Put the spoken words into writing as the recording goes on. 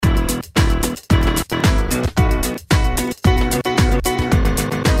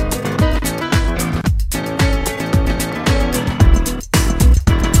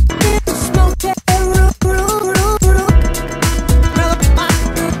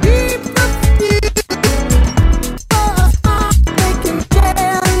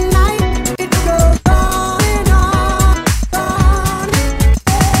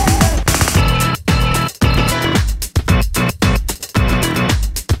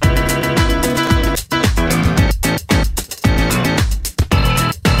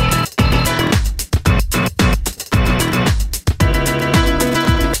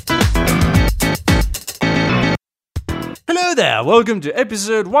welcome to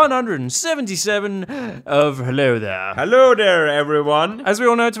episode 177 of Hello There. Hello there, everyone. As we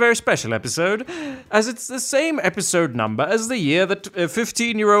all know, it's a very special episode, as it's the same episode number as the year that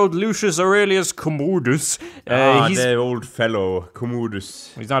 15-year-old Lucius Aurelius Commodus... the old fellow,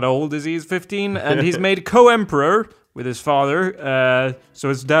 Commodus. He's not old, is he? He's 15, and he's made co-emperor with his father, so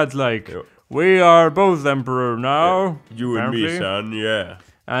his dad's like, we are both emperor now. You and me, son, yeah.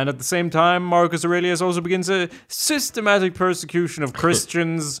 And at the same time, Marcus Aurelius also begins a systematic persecution of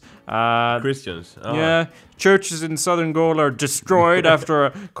Christians. Christians? Oh. Yeah, churches in southern Gaul are destroyed after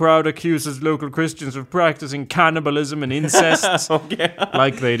a crowd accuses local Christians of practicing cannibalism and incest,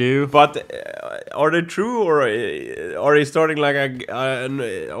 like they do. But are they true, or are they starting like an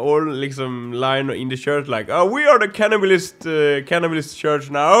old liksom line in the church, like, oh, we are the cannibalist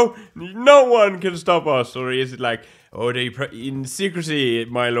church now, no one can stop us? Or is it like, oh, they in secrecy,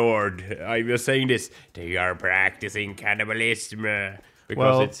 my lord, I was saying this, they are practicing cannibalism?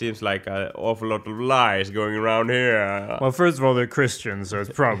 Because it seems like an awful lot of lies going around here. Well, first of all, they're Christians, so it's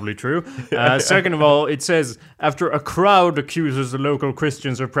probably true. Second of all, it says, after a crowd accuses the local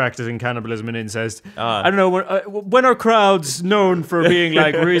Christians of practicing cannibalism and incest. I don't know, when are crowds known for being,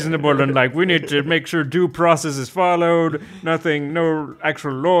 like, reasonable and, like, we need to make sure due process is followed, no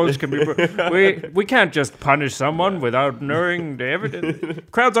actual laws can be... we can't just punish someone without knowing the evidence.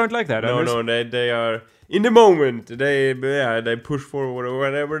 Crowds aren't like that. No, they are... In the moment, they push forward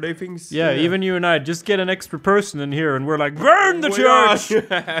whatever they think. Yeah, even you and I just get an extra person in here, and we're like, burn the church.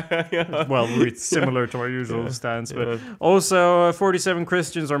 Yeah. Well, it's similar to our usual stance, but also 47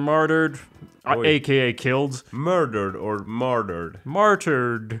 Christians are martyred, aka killed. Murdered or martyred?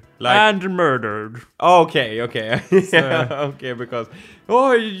 Martyred and murdered. Okay. Okay, because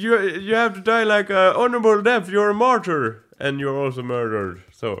you have to die like an honorable death. You're a martyr. And you're also murdered,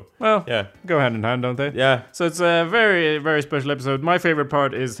 so... Well, go hand in hand, don't they? Yeah. So it's a very, very special episode. My favorite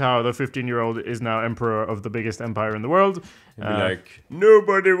part is how the 15-year-old is now emperor of the biggest empire in the world. Like,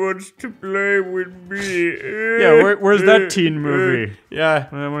 nobody wants to play with me. Yeah, where's that teen movie? Yeah.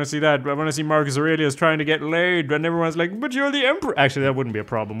 I want to see that. I want to see Marcus Aurelius trying to get laid, and everyone's like, but you're the emperor. Actually, that wouldn't be a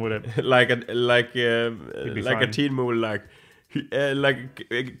problem, would it? like a teen movie, like a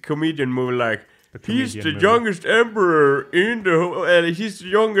comedian movie, like... He's the youngest emperor in the whole... he's the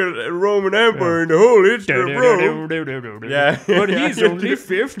youngest Roman emperor in the whole history of Rome. Yeah. But he's only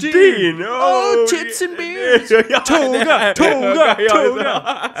 15. Oh, tits and beers. Toga. It's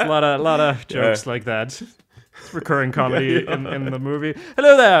a lot of jokes like that. It's recurring comedy in the movie.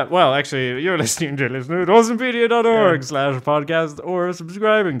 Hello there. Well, actually, you're listening to awesomepedia.org/podcast or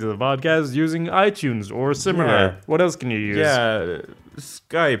subscribing to the podcast using iTunes or similar. Yeah. What else can you use? Yeah,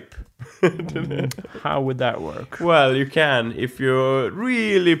 Skype. How would that work? Well, you can if you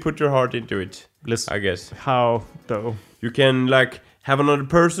really put your heart into it. I guess. How though? You can like have another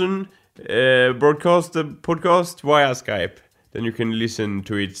person broadcast the podcast via Skype. Then you can listen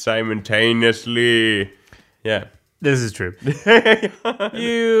to it simultaneously. Yeah. This is true.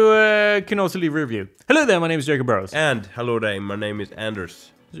 You can also leave a review. Hello there, my name is Jacob Burrows. And hello there, my name is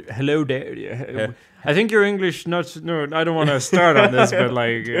Anders. Hello there. I think your English no, I don't want to start on this, but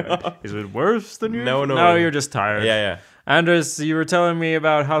like, is it worse than you? No, you're just tired. Yeah. Anders, you were telling me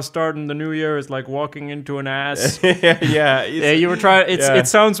about how starting the new year is like walking into an ass. Yeah. You were trying. It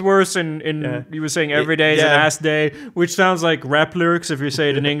sounds worse in you were saying every day is an ass day, which sounds like rap lyrics if you say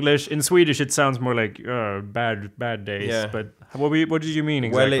it in English. In Swedish, it sounds more like bad days. Yeah. But what did you mean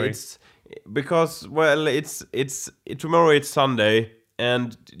exactly? Well, it's because it's tomorrow. It's Sunday,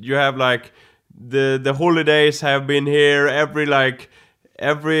 and you have like. The holidays have been here. Every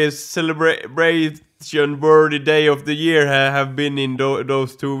celebration worthy day of the year have been in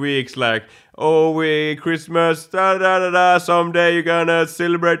those 2 weeks. Like, Christmas, someday you're gonna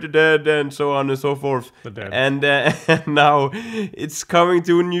celebrate the dead, and so on and so forth. And now it's coming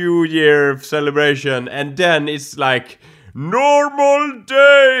to a New Year celebration, and then it's like normal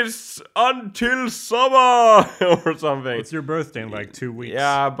days until summer or something. It's your birthday in like 2 weeks.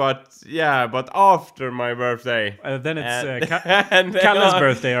 Yeah, but after my birthday. Then it's Kalle's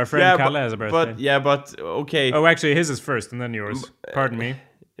birthday. Our friend Kalle has a birthday. But okay. Oh, actually, his is first, and then yours. Pardon me.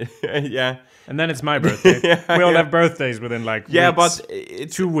 Yeah. And then it's my birthday. We all have birthdays within like weeks. But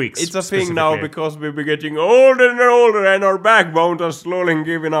it's 2 weeks. It's a thing now because we'll be getting older and older, and our backbones are slowly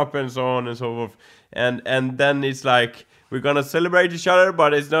giving up, and so on and so forth. And then it's like. We're gonna celebrate each other,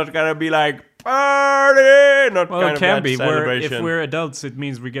 but it's not gonna be like party, not Well, kind it of can that be. celebration. If we're adults, it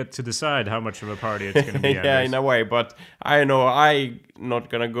means we get to decide how much of a party it's going to be. Yeah, Anders. in a way, but I know I not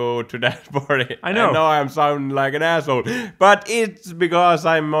gonna go to that party. I know. I'm sounding like an asshole, but it's because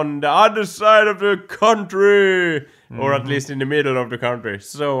I'm on the other side of the country, or at least in the middle of the country.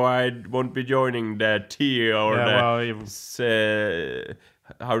 So I won't be joining the tea or how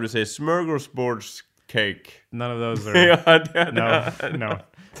to say smorgasbord cake. None of those are.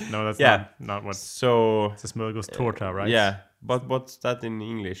 No, that's not what. So it's a smörgåstårta, right? Yeah, but what's that in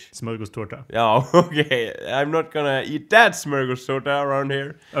English? Smörgåstårta. Oh, okay. I'm not gonna eat that smörgåstårta around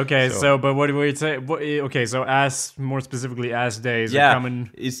here. Okay, so but what do we say? Okay, so more specifically, ass days are coming.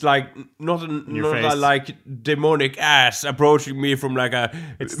 It's like not a like demonic ass approaching me from like a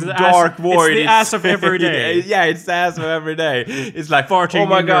dark void. It's the ass of every day. Yeah, it's the ass of every day. It's like farting oh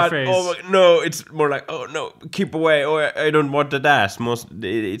my in god, your face. oh my, no. It's more like oh no, keep away. Oh, I don't want that ass.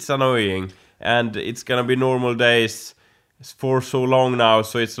 It's annoying, and it's gonna be normal days for so long now,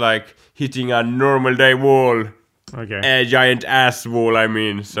 so it's like hitting a normal day wall. Okay. A giant ass wall, I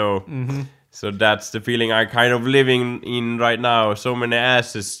mean. So so that's the feeling I'm kind of living in right now. So many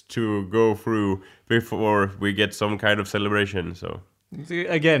asses to go through before we get some kind of celebration. So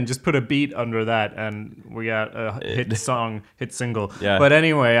again, just put a beat under that and we got a hit single. Yeah. But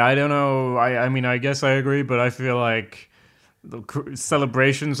anyway, I don't know. I mean, I guess I agree, but I feel like the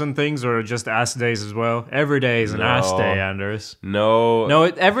celebrations and things are just ass days as well. Every day is an ass day, Anders. No,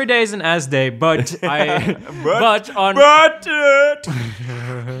 every day is an ass day, but on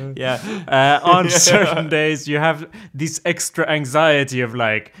certain days you have this extra anxiety of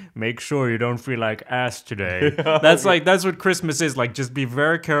like, make sure you don't feel like ass today. That's what Christmas is like. Just be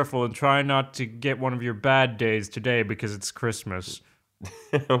very careful and try not to get one of your bad days today because it's Christmas.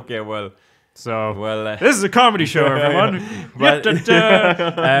 Okay, well. So this is a comedy show, everyone. That's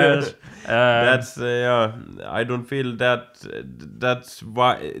I don't feel that. That's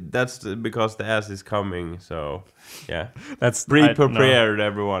why. That's because the ass is coming. So yeah, that's prepared,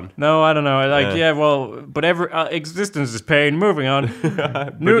 everyone. No, I don't know. But every existence is pain. Moving on. I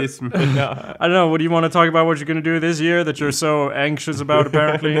don't know. What do you want to talk about? What you're going to do this year that you're so anxious about?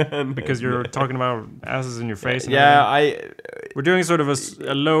 Apparently, because you're talking about asses in your face. We're doing sort of a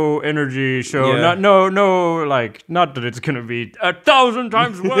low energy show. Yeah. Not that it's gonna be 1,000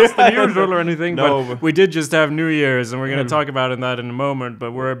 times worse than usual or anything. No, but we did just have New Year's, and we're gonna talk about that in a moment.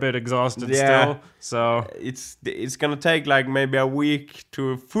 But we're a bit exhausted still, so it's gonna take like maybe a week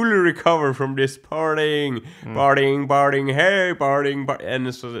to fully recover from this partying,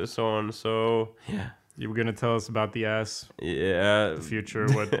 and so on. So yeah. You were gonna tell us about the ass. Yeah. The future.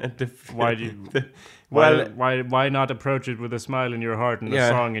 What? Why do you? Why not approach it with a smile in your heart and a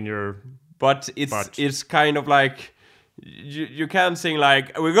song in your? But it's kind of like you can't sing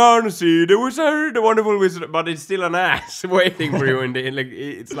like we're gonna see the wizard, the wonderful wizard, but it's still an ass waiting for you.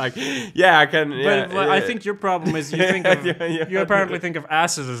 It's like I can. But I think your problem is you think of you apparently think of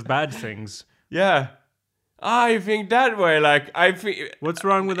asses as bad things. Yeah. I think that way. Like I think. What's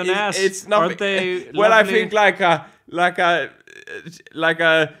wrong with an ass? It's not. Aren't they? Well, lovely? I think like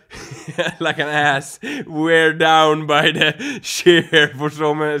an ass wear down by the shear for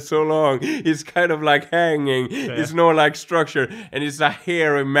so long. It's kind of like hanging. Yeah. It's no like structure, and it's a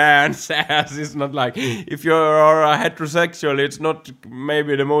hairy man's ass. It's not like if you are a heterosexual, it's not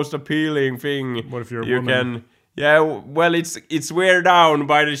maybe the most appealing thing. What if you're a woman? Yeah, well, it's wear down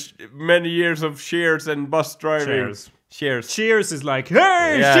by the many years of shears and bus driving. Cheers. Cheers is like,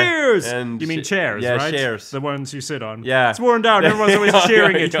 hey, cheers! And you mean chairs, yeah, right? Chairs. The ones you sit on. Yeah. It's worn down. Everyone's always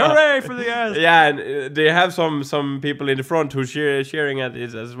cheering it. Hooray for the ass! Yeah, and they have some people in the front who cheering at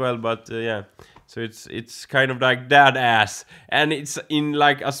it as well, but yeah. So it's kind of like that ass. And it's in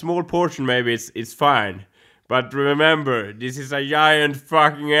like a small portion maybe it's fine. But remember, this is a giant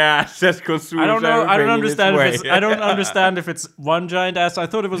fucking ass that consumes everything. I don't understand in its way. I don't understand if it's one giant ass. I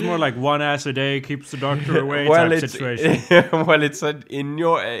thought it was more like one ass a day keeps the doctor away type situation. Well, it's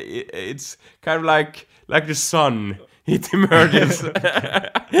it's kind of like the sun. It emerges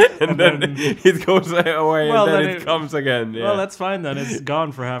and then it goes away and then it comes again. Yeah. Well, that's fine then. It's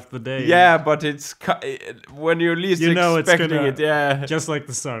gone for half the day. Yeah, but it's when you're least expecting it. Yeah, just like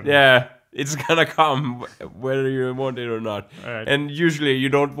the sun. Yeah. It's gonna come whether you want it or not. Right. And usually you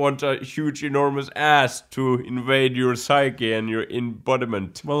don't want a huge, enormous ass to invade your psyche and your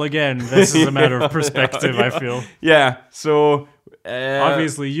embodiment. Well, again, this is a matter of perspective, I feel. Yeah, so...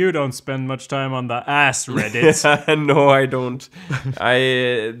 obviously, you don't spend much time on the ass Reddit. No, I don't.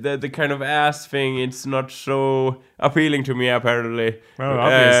 The kind of ass thing, it's not so appealing to me, apparently. Well,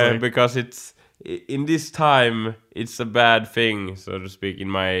 obviously. Because in this time it's a bad thing, so to speak, in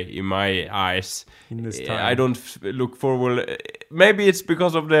my eyes. In this time. I don't look forward. Maybe it's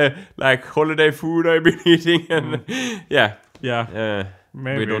because of the like holiday food I've been eating, and yeah.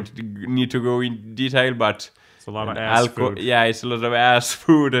 Maybe. We don't need to go in detail, but it's a lot of ass food. Yeah, it's a lot of ass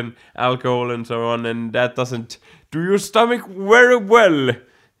food and alcohol and so on, and that doesn't do your stomach very well.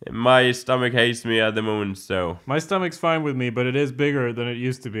 My stomach hates me at the moment, so my stomach's fine with me, but it is bigger than it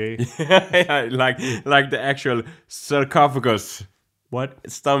used to be. Yeah, like the actual sarcophagus. What?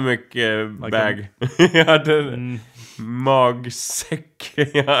 Stomach like bag. Yeah, the mag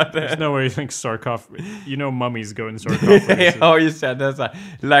säck. Yeah, there's no way you think sarcophagus. You know, mummies go in sarcophagus. Oh, you said that's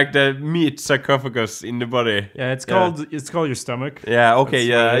like the meat sarcophagus in the body. Yeah, it's called your stomach. Yeah. Okay.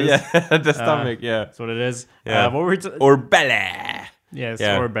 The stomach. Yeah, that's what it is. Yeah. What were or belly. Yes,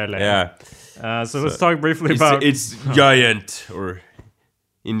 or belly. Yeah. So let's talk briefly about it's giant or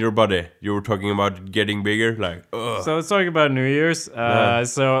in your body. You were talking about getting bigger, like. Ugh. So let's talk about New Year's.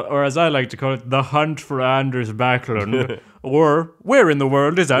 Or as I like to call it, the hunt for Anders Backlund, or where in the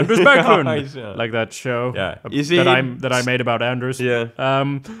world is Anders Backlund? Like that show that I made about Anders. Yeah.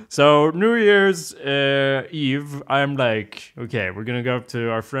 So New Year's Eve, I'm like, okay, we're gonna go up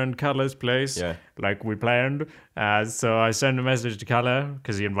to our friend Kalle's place. Yeah. Like we planned. So I send a message to Kalle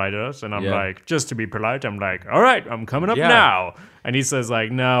because he invited us, and I'm like, just to be polite, I'm like, all right, I'm coming up now. And he says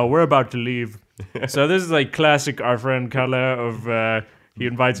like, no, we're about to leave. So this is like classic our friend Kalle of he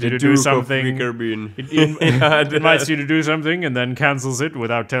invites you to do something. He invites you to do something and then cancels it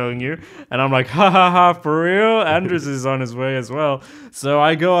without telling you. And I'm like, ha, for real? Anders is on his way as well. So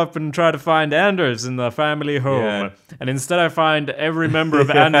I go up and try to find Anders in the family home. Yeah. And instead I find every member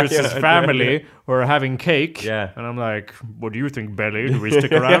of Anders' family who are having cake. Yeah. And I'm like, what do you think, Belly? Do we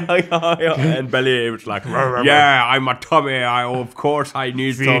stick around? And Belly was like, yeah, I'm a Tommy. Of course I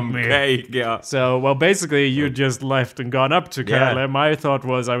need some cake. Yeah. So, well, basically you just left and gone up to Kalle. My thought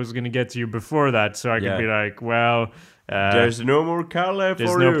was I was going to get to you before that so I could be like, well... there's no more Kalle for you.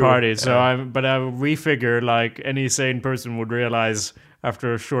 There's no party. So we figure like any sane person would realize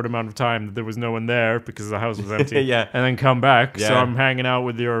after a short amount of time that there was no one there because the house was empty. Yeah. And then come back. Yeah. So I'm hanging out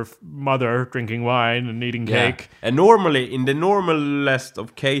with your mother, drinking wine and eating cake. And normally, in the normalest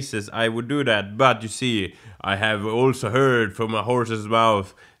of cases, I would do that. But you see, I have also heard from a horse's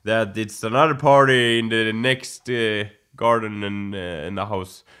mouth that it's another party in the next garden and in the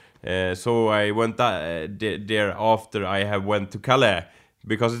house. So I went there after I have went to Kalle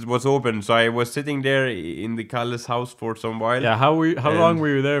because it was open. So I was sitting there in the Kalle's house for some while. Yeah, how long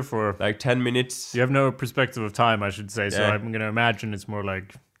were you there for? Like 10 minutes. You have no perspective of time, I should say. So I'm gonna imagine it's more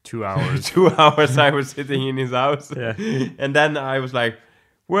like 2 hours. 2 hours I was sitting in his house. Yeah. And then I was like,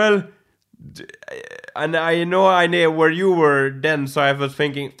 well. And I know where you were then, so I was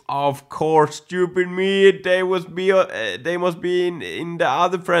thinking, of course, stupid me, they must be in the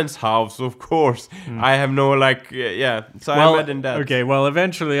other friend's house, of course. I have no so I imagine that. Okay, well,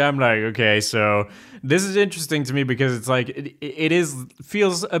 eventually I'm like, okay, so this is interesting to me because it's like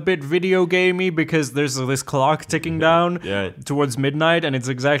feels a bit video gamey because there's this clock ticking down towards midnight, and it's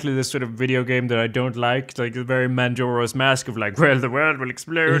exactly this sort of video game that I don't like a very Majora's Mask of like, well, the world will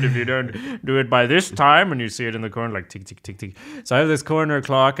explode if you don't do it by this time, and you see it in the corner like tick tick tick tick. So I have this corner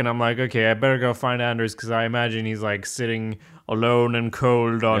clock, and I'm like, okay, I better go find Anders because I imagine he's like sitting alone and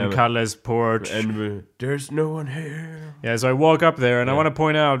cold on Kalle's porch, and there's no one here. Yeah, so I walk up there, and I want to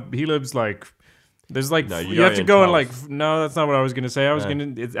point out he lives like. There's like you have to go and like no, that's not what I was gonna say. I was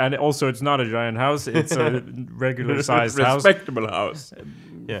and also it's not a giant house; it's a regular sized house, respectable house.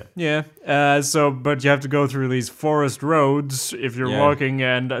 So, but you have to go through these forest roads if you're walking,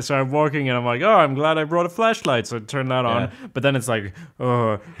 and so I'm walking, and I'm like, oh, I'm glad I brought a flashlight, so I turn that on. But then it's like,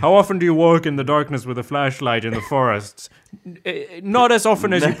 oh, how often do you walk in the darkness with a flashlight in the forests? Not as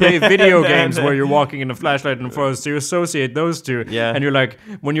often as you play video games where you're walking in a flashlight in the forest. So you associate those two, and you're like,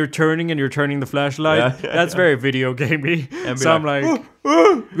 when you're turning the flashlight, that's very video gamey. So I'm like,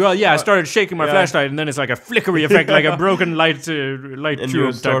 well, I started shaking my flashlight, and then it's like a flickery effect, like a broken light and tube.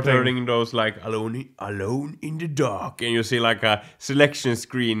 You start hearing those like alone in the dark, and you see like a selection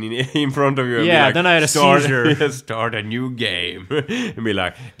screen in front of you. Yeah, then I had a seizure. Start a new game, and be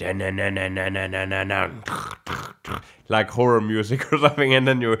like, like horror music or something, and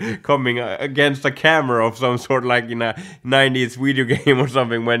then you're coming against a camera of some sort, like in a 90s video game or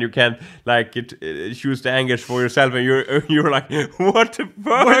something, when you can't like choose the angles for yourself, and you're like, what what the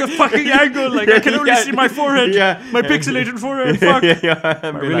fuck? Where the fucking angle? Like, I can only see my forehead. Yeah. My pixelated forehead. Fuck. Yeah,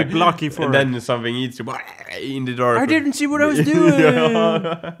 My really blocky forehead. And then something eats you in the dark. I didn't see what I was doing.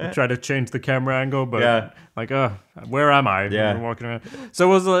 I tried to change the camera angle, but like, where am I? Yeah. I'm walking around.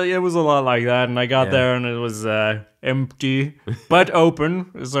 So it was a lot like that, and I got there and it was empty but open.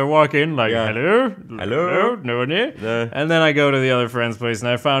 So I walk in like, hello, no one here. No. And then I go to the other friend's place and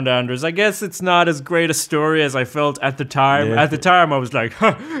I found Anders. I guess it's not as great a story as I felt at the time. Yeah. At the time I was like,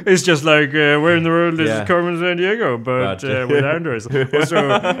 it's just like where in the world is Carmen San but with Anders. Also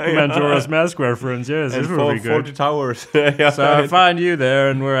Majora's Mask reference. Yes, this will be good. 40 towers. So I find you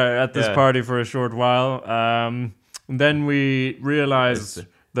there, and we're at this party for a short while. Then we realize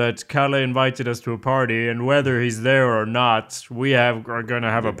that Kalle invited us to a party, and whether he's there or not, we are going to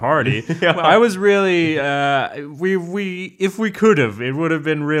have a party. I was really, if we could have, it would have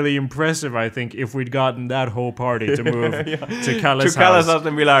been really impressive, I think, if we'd gotten that whole party to move to Kalle's house.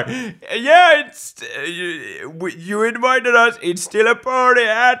 And be like, yeah, it's you invited us. It's still a party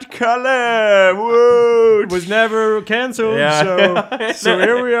at Kalle. Woo! It was never cancelled, so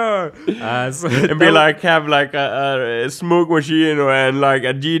here we are. And be like, have like a smoke machine and like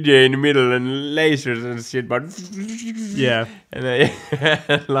a DJ in the middle and lasers and shit, but and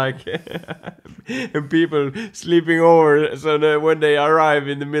like and people sleeping over, so that when they arrive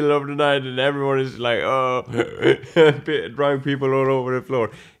in the middle of the night and everyone is like, drunk people all over the floor.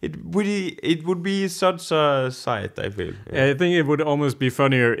 It would be such a sight, I feel. I think it would almost be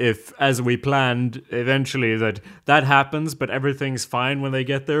funnier if, as we planned, eventually that happens, but everything's fine when they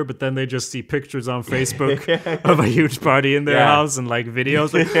get there, but then they just see pictures on Facebook of a huge party in their house and like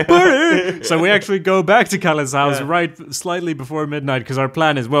videos. Like, party! So we actually go back to Kalle's house right slightly before midnight, because our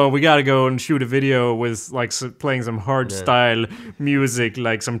plan is, well, we gotta go and shoot a video with like playing some hard style music,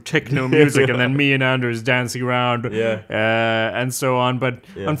 like some techno music, and then me and Anders dancing around and so on. But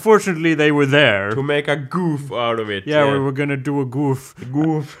unfortunately, they were there to make a goof out of it. Yeah, we were gonna do a goof.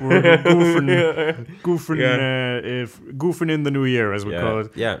 We're goofing in the new year, as we call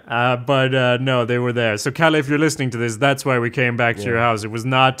it. Yeah. But no, they were there. So Kalle, if you're listening to this, that's why we came back to your house. It was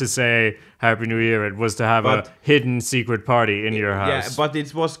not to say Happy New Year. It was to have a hidden secret party in your house. Yeah, but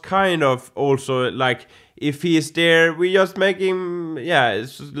it was kind of also like, if he is there, we just make him. Yeah,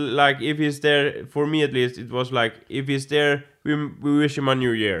 it's like if he's there. For me, at least, it was like, if he's there, we wish him a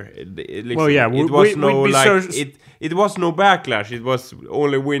new year. It was no backlash. It was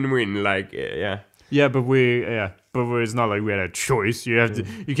only win-win. Like Yeah, but it's not like we had a choice. You have to.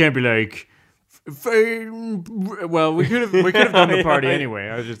 You can't be like. Well, we could have done the party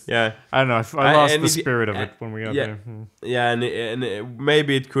anyway. I don't know. I lost the spirit of it when we got there. Yeah, and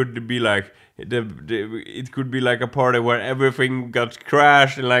maybe it could be like it could be like a party where everything got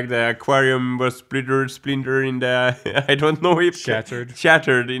crashed and like the aquarium was splintered in the I don't know if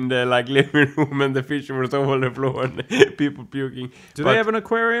shattered in the like living room, and the fish was all on the floor and people puking. Do they have an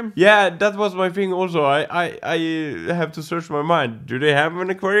aquarium? Yeah, that was my thing also. I have to search my mind. Do they have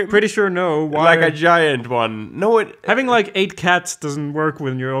an aquarium? Pretty sure no. Why? Like a giant one. No, having like 8 cats doesn't work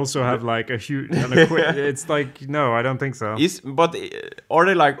when you also have like a huge aquarium. It's like, no, I don't think so. But are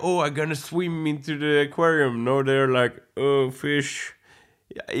they like, oh, I'm gonna swim into the aquarium? No, they're like, oh, fish.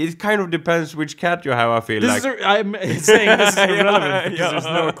 It kind of depends which cat you have, I feel I'm saying this is irrelevant because there's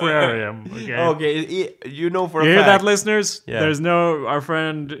no aquarium. Okay, you know for a fact. You hear that, listeners? Yeah. There's no, our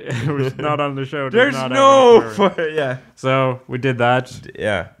friend who's not on the show. There's So we did that.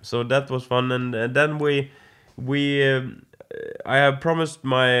 Yeah, so that was fun, and then I have promised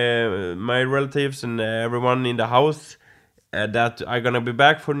my relatives and everyone in the house that I'm gonna be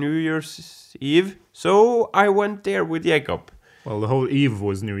back for New Year's Eve. So I went there with Jacob. Well, the whole Eve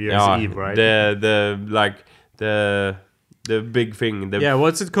was New Year's Eve, right? The big thing.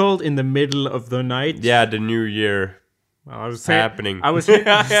 What's it called? In the middle of the night? Yeah, the New Year. I was happening. I was hinting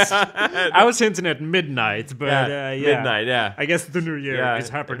at midnight, but midnight. Yeah, I guess the New Year is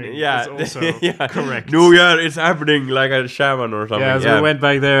happening. Yeah, is also correct. New Year is happening, like a shaman or something. Yeah, so we went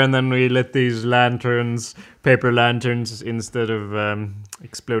back there, and then we lit these lanterns, paper lanterns, instead of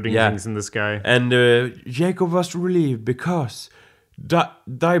exploding things in the sky. And Jacob was relieved because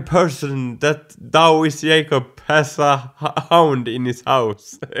thy person that thou is Jacob has a hound in his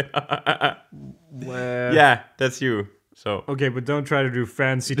house. Yeah, that's you. So okay, but don't try to do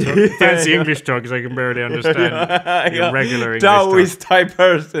fancy English talk, because I can barely understand your regular English thou talk. Is thy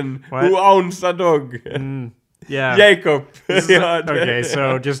person who owns a dog. Yeah, Jacob. Okay,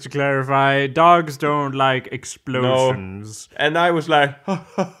 so just to clarify, dogs don't like explosions. No. And I was like,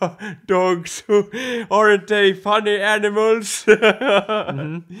 dogs, aren't they funny animals?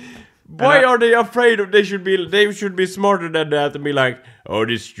 Why are they afraid of? They should be smarter than that and be like, oh,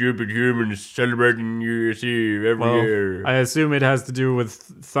 this stupid human is celebrating New Year's Eve every year. I assume it has to do with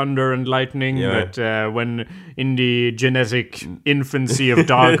thunder and lightning. Yeah. That when in the genetic infancy of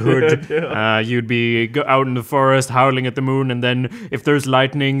doghood, you'd be out in the forest howling at the moon, and then if there's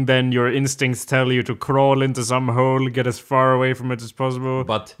lightning, then your instincts tell you to crawl into some hole, get as far away from it as possible.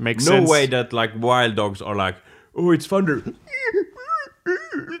 But makes no sense. way that like wild dogs are like, oh, it's thunder.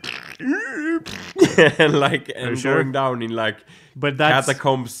 and sure? going down in like But that's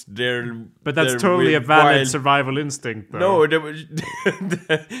catacombs. But that's totally a valid survival instinct, though. No,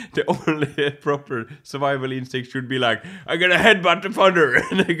 the only proper survival instinct should be like, I'm gonna headbutt the thunder,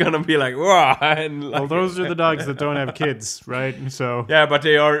 and they're gonna be like, wow. And like, Well, those are the dogs that don't have kids, right? So yeah, but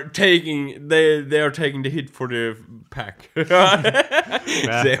they are taking they are taking the hit for the pack. They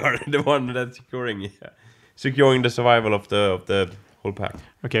are the one that's securing the survival of the whole pack.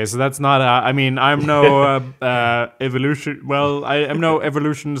 okay, so that's not. I mean, I'm no evolution. Well, I am no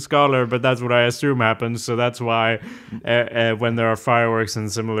evolution scholar, but that's what I assume happens. So that's why when there are fireworks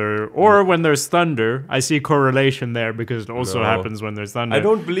and similar, or when there's thunder, I see correlation there because it also happens when there's thunder. I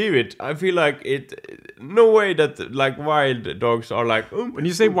don't believe it. I feel like it. No way that like wild dogs are like. When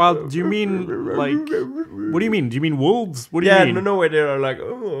you say wild, do you mean like? What do you mean? Do you mean wolves? What do you mean? No way they are like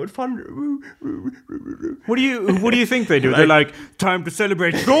thunder. What do you think they do? They're like, time to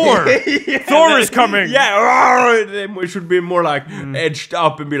celebrate Thor. Thor is coming. Yeah, then we should be more like edged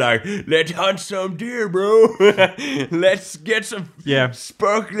up and be like, let's hunt some deer, bro. Let's get some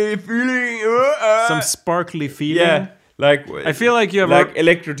sparkly feeling. Some sparkly feeling. Yeah, like I feel like you have like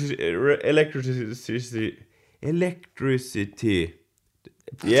electricity.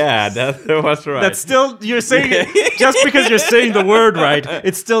 Yeah, that was right. That's still, you're saying it, just because you're saying the word right,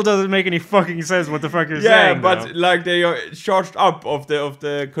 it still doesn't make any fucking sense what the fuck you're saying. Yeah, but though. like they are charged up of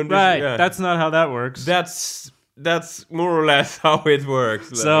the condition. Right, yeah. that's not how that works. That's more or less how it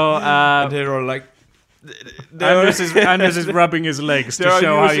works. So, and they're all like, Anders is rubbing his legs to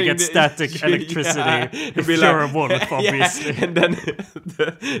show how you get static electricity if be you're like, a wolf, obviously. And then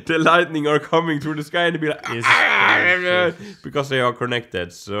the lightning are coming through the sky and they be like, because they are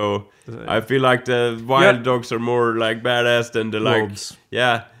connected. So I feel like the wild dogs are more like badass than the like wolves.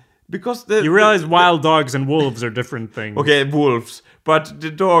 Yeah, because you realize wild dogs and wolves are different things. Okay, wolves, but the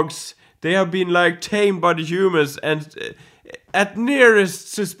dogs, they have been like tamed by the humans, and at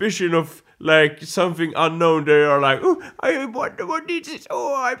nearest suspicion of like something unknown, they are like, oh, I wonder what this is.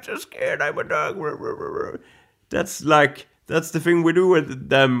 Oh, I'm so scared. I'm a dog. That's the thing we do with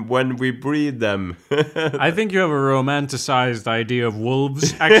them when we breed them. I think you have a romanticized idea of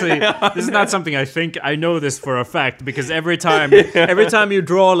wolves. Actually, this is not something I think. I know this for a fact because every time you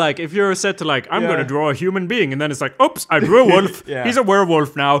draw, like, if you're set to like, I'm going to draw a human being, and then it's like, oops, I drew a wolf. He's a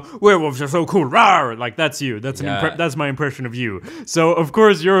werewolf now. Werewolves are so cool. Rawr! Like, that's you. That's that's my impression of you. So of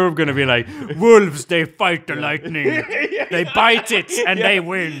course you're going to be like, wolves, they fight the lightning. They bite it and they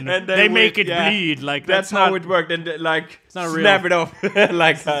win. And they make it bleed. Like that's how it worked. And like. Snap it off.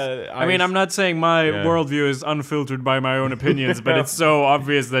 Like, I mean, I'm not saying my worldview is unfiltered by my own opinions, but it's so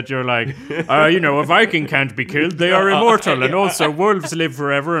obvious that you're like, a Viking can't be killed. They are immortal, and also wolves live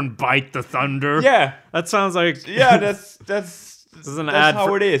forever and bite the thunder. Yeah, that sounds like that's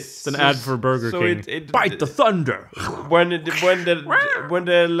how it is. It's an ad for Burger King. It bite the thunder. When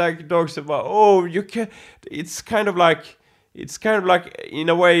the like dogs about, oh, you can. It's kind of like in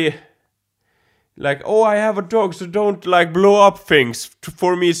a way. Like, oh, I have a dog, so don't like blow up things.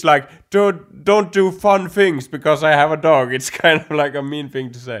 For me, it's like don't do fun things because I have a dog. It's kind of like a mean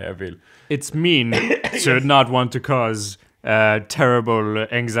thing to say, I feel. It's mean to not want to cause terrible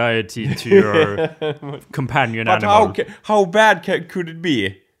anxiety to your companion animal. But how bad could it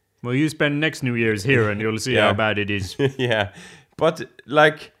be? Well, you spend next New Year's here, and you'll see how bad it is. Yeah, but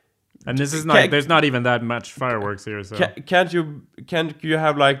like. And this is not. There's not even that much fireworks here. So can't you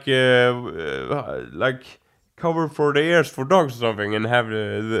have like cover for the ears for dogs or something, and have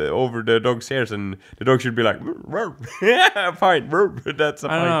over the dog's ears, and the dog should be like, yeah, fine, that's a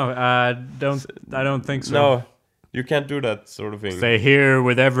fine. I don't know. I don't think so. No, you can't do that sort of thing. They hear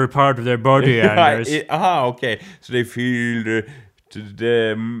with every part of their body, Anders. Okay. So they feel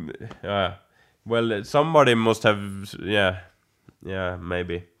well, somebody must have. Yeah,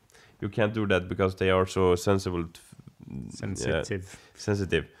 maybe. You can't do that because they are so sensitive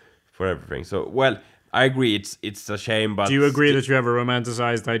for everything. So, well, I agree. It's a shame, but do you agree that you have a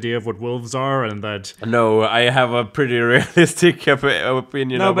romanticized idea of what wolves are, and that? No, I have a pretty realistic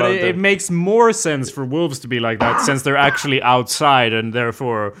opinion. No, about but it makes more sense for wolves to be like that since they're actually outside and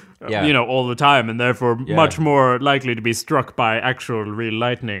therefore, all the time, and therefore much more likely to be struck by actual real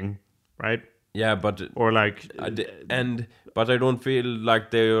lightning. right? Yeah, but Or like, but I don't feel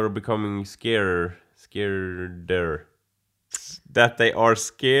like they are becoming scarier. That they are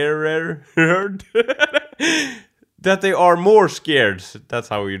scared. That they are more scared. That's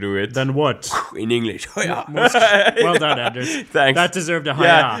how you do it. then what? In English. Well done, Anders. Thanks. That deserved a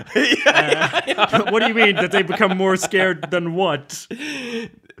hiya. What do you mean that they become more scared than what?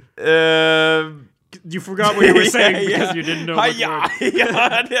 You forgot what you were saying because you didn't know. Yeah.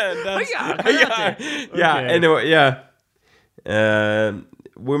 Anyway, yeah.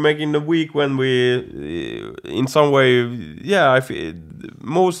 We're making the week when we, in some way, yeah. I feel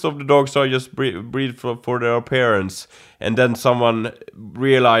most of the dogs are just breed for their parents, and then someone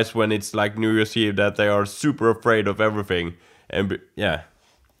realize when it's like New Year's Eve that they are super afraid of everything, and yeah.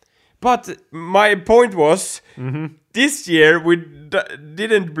 But my point was, this year we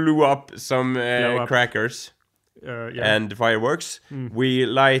didn't blow up some crackers and fireworks. We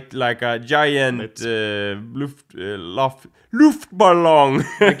light like a giant Luftballon.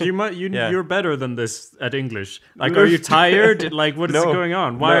 Like you're better than this at English. Like, are you tired? Like, what is going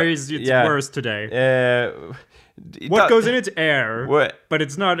on? Why is it worse today? What goes in? It's air, but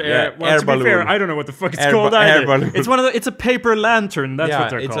it's not air. Well, air to be fair, balloon. I don't know what the fuck it's called either. Air balloon. It's a paper lantern. That's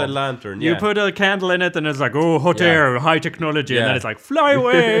what they're called. It's a lantern. You put a candle in it, and it's like, oh, hot air, high technology, and then it's like, fly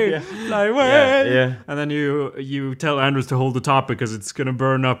away, fly away. Yeah. And then you tell Anders to hold the top because it's gonna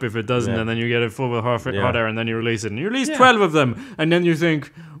burn up if it doesn't, and then you get it full of hot air, and then you release it, and you release 12 of them, and then you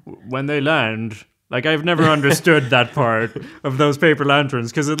think, when they land. Like, I've never understood that part of those paper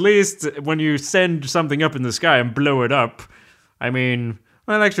lanterns, because at least when you send something up in the sky and blow it up, I mean,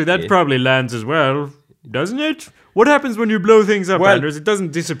 well, actually, that probably lands as well, doesn't it? What happens when you blow things up, Anders? It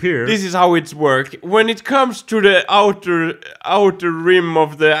doesn't disappear. This is how it's worked. When it comes to the outer rim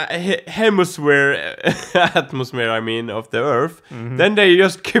of the atmosphere, I mean, of the Earth, then they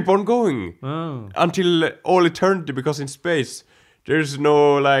just keep on going until all eternity, because in space, there's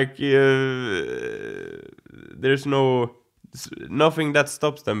no, like, there's nothing that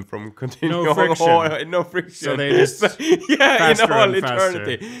stops them from continuing. No friction. No friction. So they just in all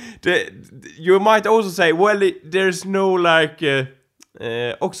eternity. You might also say, well, there's no, like,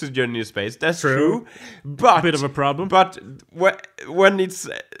 oxygen in space. That's true. But a bit of a problem. But when it's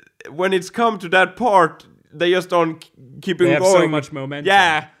come to that part, they just don't keep it going. They have so much momentum.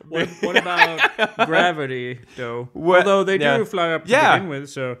 Yeah. What about gravity, though? Although they do fly up to begin with,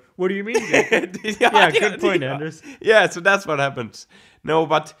 so what do you mean? Good point, Anders. Yeah, so that's what happens. No,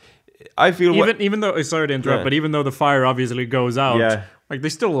 but I feel... Even though... Sorry to interrupt, but even though the fire obviously goes out, like, they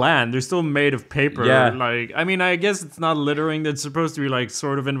still land. They're still made of paper. Yeah. Like, I mean, I guess it's not littering. It's supposed to be, like,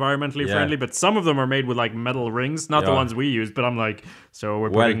 sort of environmentally friendly, but some of them are made with, like, metal rings. Not the ones we use, but I'm like, so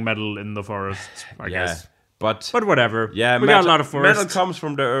we're putting metal in the forest, I guess. But whatever. Yeah, we got a lot of forest. Metal comes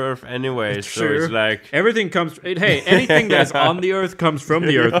from the earth anyway, so it's like... Everything comes... Hey, anything that is on the earth comes from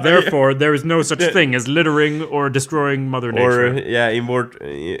the earth. Therefore, there is no such thing as littering or destroying Mother Nature.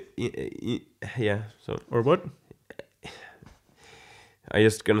 So... Or what? I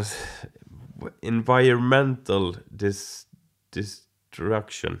just gonna... Environmental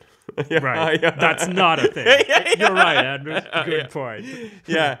destruction. Right. That's not a thing. You're right, Andrew. Good point.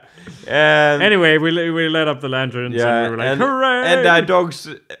 Yeah. Anyway, we lit up the lanterns and we were like, hooray!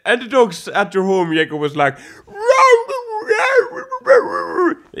 And the dogs at your home, Jacob was like,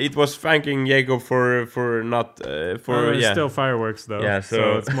 it was thanking Jacob for not for still fireworks though. Yeah,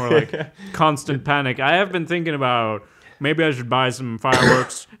 so it's more like constant panic. I have been thinking about maybe I should buy some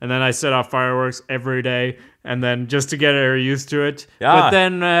fireworks and then I set off fireworks every day. And then just to get her used to it. Yeah. But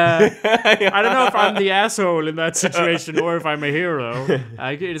then, I don't know if I'm the asshole in that situation or if I'm a hero.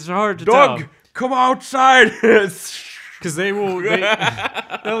 It's hard to tell. Dog, come outside! Because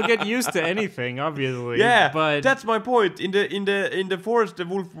they'll get used to anything, obviously. Yeah, but that's my point. In the forest, the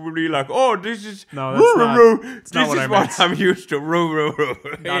wolf will be like, "Oh, this is no, that's not what I'm used to."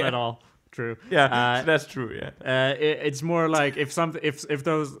 Not at all. True. Yeah, that's true. Yeah. It's more like if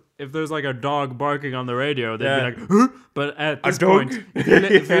there's like a dog barking on the radio, they'd be like, huh? But at this point,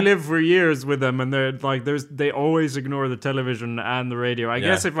 if you live for years with them and they're like, they always ignore the television and the radio. I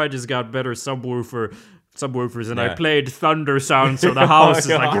guess if I just got better subwoofers and I played thunder sounds so the house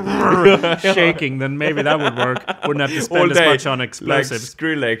is like shaking, then maybe that would work. Wouldn't have to spend as much on explosives, like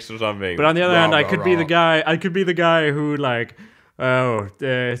Skrillex or something. But on the other hand, I could be the guy who like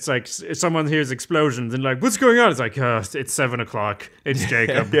it's like someone hears explosions and like, what's going on? It's like, it's 7:00. It's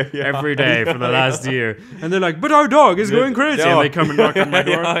Jacob every day for the last year. And they're like, but our dog is going crazy. And they come and knock on my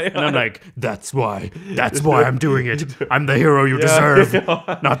door. And I'm like, that's why I'm doing it. I'm the hero you deserve,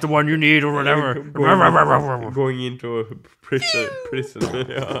 not the one you need or whatever. Going into a prison.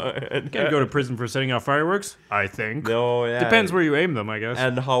 You can't go to prison for setting off fireworks, I think. No, yeah. Depends where you aim them, I guess.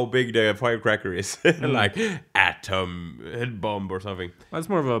 And how big the firecracker is. Like atom bomb or something. That's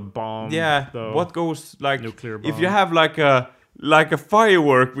more of a bomb. Yeah. though. What goes like Nuclear bomb. if you have like a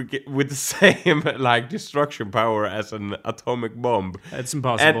firework with the same like destruction power as an atomic bomb. It's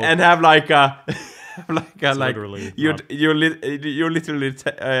impossible. And have like a literally you're literally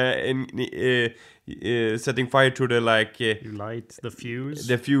setting fire to the you light the fuse.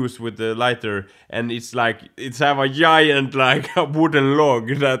 the fuse with the lighter, and it's have a giant like a wooden log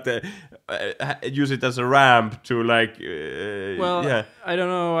that use it as a ramp to I don't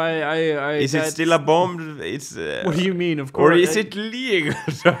know. Is it still a bomb? It's what do you mean? Of course. or is it legal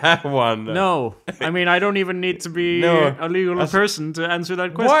to have one? No, I mean I don't even need to be No. a legal person to answer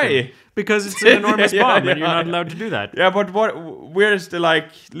that question. Why? Because it's an enormous Yeah, bomb, and you're yeah. not allowed to do that. Yeah, but where is the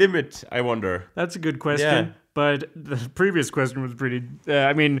limit? I wonder. That's a good question. Yeah. But the previous question was pretty.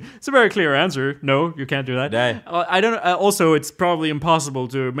 I mean, it's a very clear answer. No, you can't do that. Yeah. I don't. Also, it's probably impossible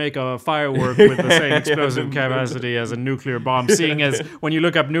to make a firework with the same explosive capacity as a nuclear bomb. Seeing as when you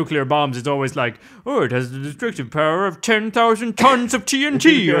look up nuclear bombs, it's always like, oh, it has the destructive power of 10,000 tons of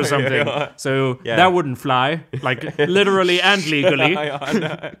TNT or something. So that wouldn't fly, like literally and legally.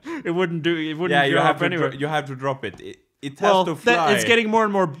 It wouldn't do. It wouldn't. Yeah, you go have up to anyway. you have to drop it. It has to fly. It's getting more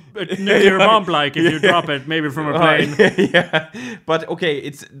and more nuclear bomb-like if you drop it, maybe from a plane. Yeah, but okay,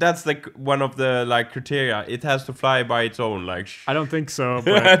 that's one of the criteria. It has to fly by its own. I don't think so.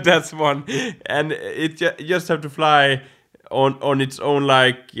 But That's one, and it just have to fly on its own.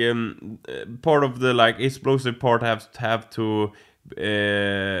 Part of the explosive part have to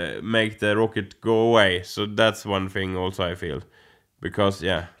make the rocket go away. So that's one thing. Also, I feel. Because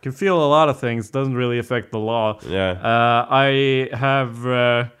you can feel a lot of things. Doesn't really affect the law. Yeah. I have.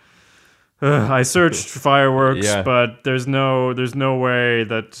 I searched fireworks, but there's no way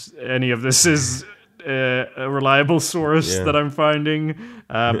that any of this is a reliable source that I'm finding.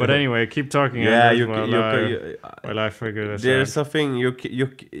 But anyway, keep talking. Yeah, while I figure this out. There's a thing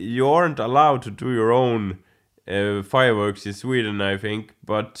you aren't allowed to do your own fireworks in Sweden, I think,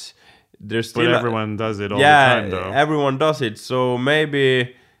 but. There's still but everyone does it all the time, though. Everyone does it. So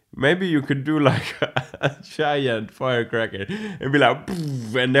maybe you could do a giant firecracker and be like,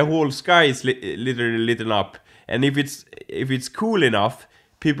 poof, and the whole sky is literally lit up. And if it's cool enough,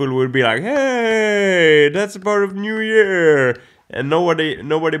 people will be like, hey, that's a part of New Year. And nobody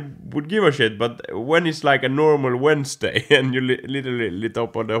would give a shit. But when it's like a normal Wednesday and you literally lit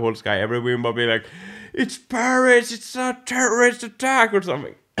up on the whole sky, everyone will be like, it's Paris, it's a terrorist attack or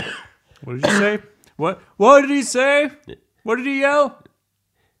something. What did you say? What did he say? What did he yell?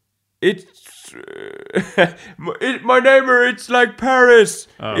 It's my neighbor. It's like Paris.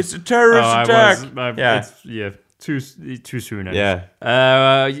 Oh. It's a terrorist attack. Too soon. Yeah.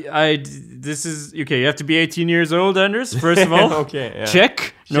 This is okay. You have to be 18 years old, Anders. First of all, okay. Yeah.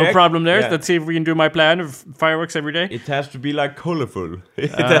 Check. No problem there. Yeah. Let's see if we can do my plan of fireworks every day. It has to be colorful. It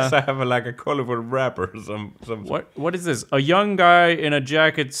has to have a colorful wrapper. Some. What is this? A young guy in a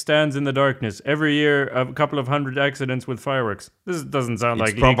jacket stands in the darkness. Every year, a couple of hundred accidents with fireworks. This doesn't sound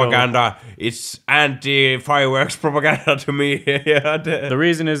like propaganda. It's anti-fireworks propaganda to me. The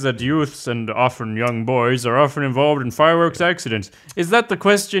reason is that youths and often young boys are often involved in fireworks accidents. Is that the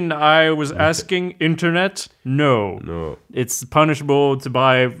question I was asking? Internet? No. It's punishable to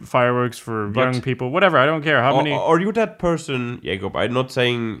buy fucking for young people. Whatever, I don't care how many. Are you that person, Jacob? I'm not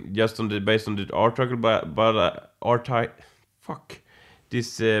saying just based on the article, but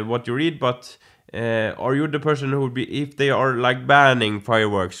what you read. But are you the person who would be, if they are banning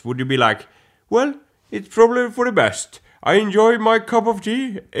fireworks? Would you be like, well, it's probably for the best. I enjoy my cup of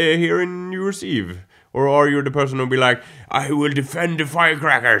tea here in New Year's Eve. Or are you the person who'll be like, I will defend the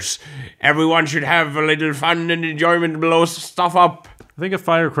firecrackers. Everyone should have a little fun and enjoyment, blow stuff up. I think a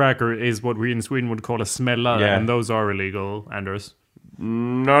firecracker is what we in Sweden would call a smällare, and those are illegal, Anders.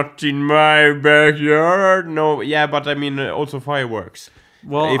 Not in my backyard. No, yeah, but I mean also fireworks.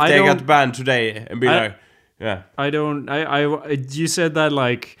 Well, if they got banned today and be yeah. You said that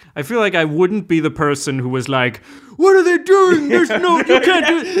I feel like I wouldn't be the person who was like, what are they doing? There's no, you can't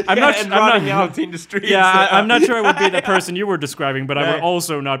do it. I'm running not out in the streets. Yeah, I'm not sure I would be the person you were describing, but I would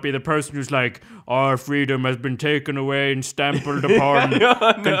also not be the person who's like, our freedom has been taken away and stampled upon. You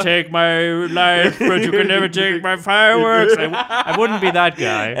can take my life, but you can never take my fireworks. I wouldn't be that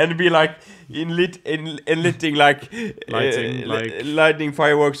guy. And be like lighting like lightning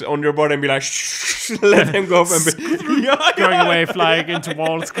fireworks on your body and be like let them go up and be going away, flying into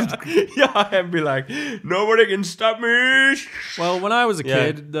walls. And be like, nobody can stop me. Well, when I was a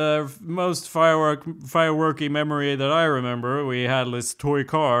kid, the most fireworky memory that I remember, we had this toy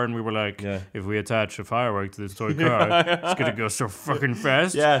car, and we were like, if we attach a firework to this toy car, it's gonna go so fucking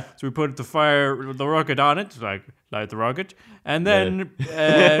fast. Yeah. So we put the rocket on it, like light the rocket, and then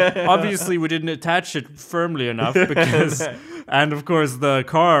obviously we didn't attach it firmly enough because, and of course the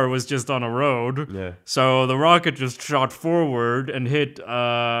car was just on a road. Yeah. So the rocket just shot forward and hit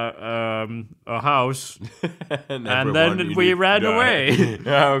a house, and then we ran away.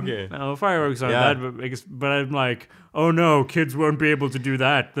 Okay. Now fireworks aren't that big, but I'm like, oh no, kids won't be able to do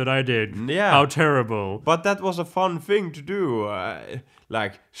that I did. Yeah. How terrible. But that was a fun thing to do.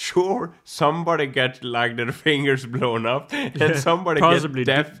 Like, sure, somebody get like their fingers blown up, and somebody possibly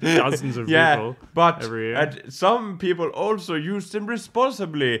get deaf. dozens of people. But every year. some people also use them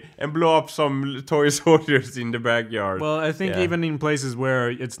responsibly and blow up some toy soldiers in the backyard. Well, I think even in places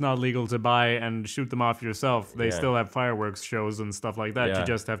where it's not legal to buy and shoot them off yourself, they still have fireworks shows and stuff like that. You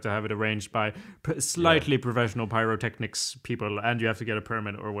just have to have it arranged by slightly professional pyrotechnics people, and you have to get a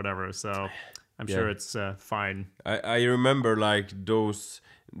permit or whatever. So I'm sure it's fine. I remember like those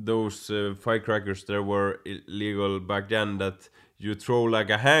firecrackers that were illegal back then, that you throw like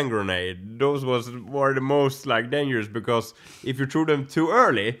a hand grenade. Those were the most like dangerous, because if you threw them too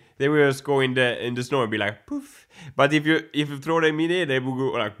early, they will just go in the snow and be like poof. But if you throw them in there, they will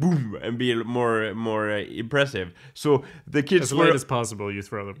go like boom and be more impressive. So the kids as late as possible, you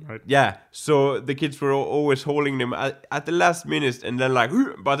throw them, right? Yeah. So the kids were always holding them at the last minute, and then like,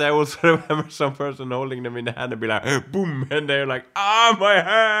 but I also remember some person holding them in the hand and be like boom, and they're like, my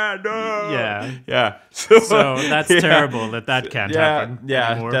hand. Oh! Yeah. So that's terrible that can't happen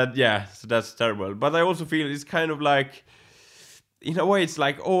anymore. So that's terrible. But I also feel it's kind of like, in a way, it's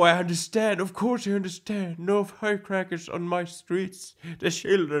like, oh, I understand. Of course I understand. No firecrackers on my streets. The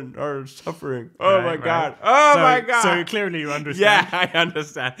children are suffering. Oh, my God. Oh, my God. So clearly you understand. Yeah, I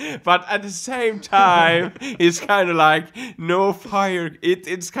understand. But at the same time, it's kind of like, no fire.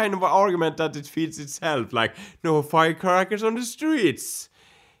 It's kind of an argument that it feeds itself. Like, no firecrackers on the streets.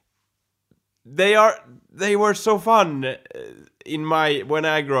 They were so fun when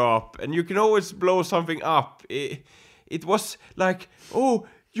I grew up. And you can always blow something up. It was like, oh,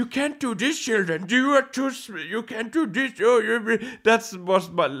 you can't do this, children. You can't do this. Oh, that was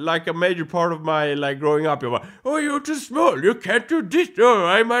like a major part of my like growing up. You're like, oh, you're too small. You can't do this. Oh,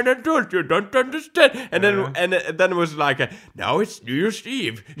 I'm an adult. You don't understand. And then it was like, now it's New Year's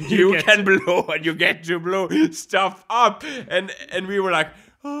Eve. You can blow, and you get to blow stuff up. And we were like,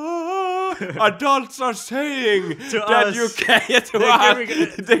 adults are saying that us. You can't.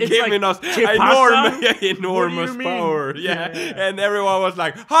 They're giving us enormous power. And everyone was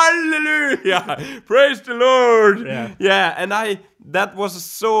like, hallelujah, praise the Lord. And that was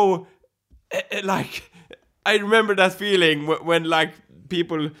so like, I remember that feeling when like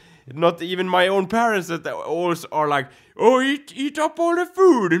people, not even my own parents, that always are like, oh, eat up all the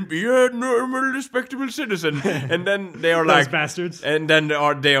food and be a normal, respectable citizen. And then they are like, bastards. And then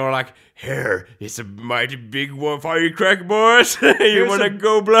they are like, here, it's a mighty big firecracker, boys. You want to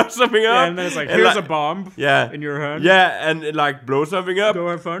go blow something up? Yeah, and then it's like, here's a bomb in your hand. Yeah, and like blow something up. Go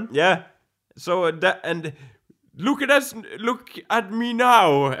have fun. Yeah. So and look at us, look at me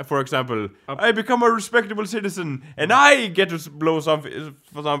now, for example. I become a respectable citizen, and I get to blow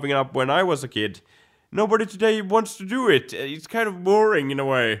something up when I was a kid. Nobody today wants to do it. It's kind of boring in a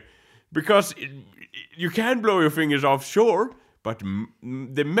way, because you can blow your fingers off, sure, but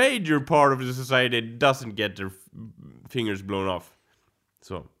the major part of the society doesn't get their fingers blown off.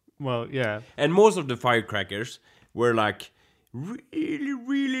 So, well, yeah. And most of the firecrackers were like really,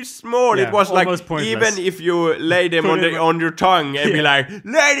 really small. Yeah, it was like, pointless. even if you lay them on your tongue and be like,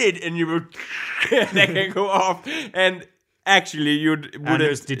 light it, and you would, they can go off. And actually, you wouldn't.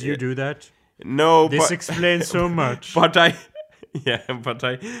 Anders, did you do that? No, this explains so much. But I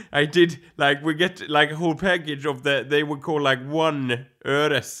did, like, we get like a whole package of they would call like 1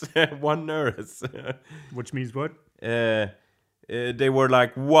 öres. 1 öres. Which means what? They were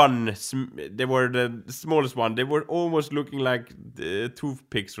like they were the smallest one. They were almost looking like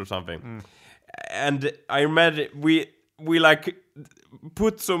toothpicks or something. And I imagine we like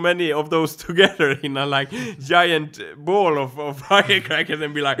put so many of those together in a like giant ball of firecrackers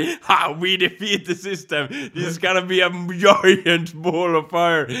and be like, "Ha! We defeat the system. This is gonna be a giant ball of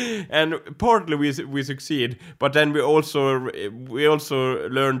fire." And partly we succeed, but then we also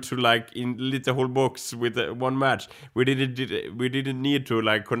learned to like lit the whole box with one match. We didn't need to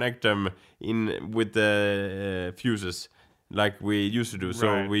like connect them in with the fuses like we used to do.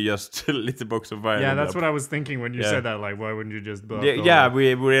 So we just lit the box of fire. Yeah, that's what I was thinking when you said that. Like, why wouldn't you just blow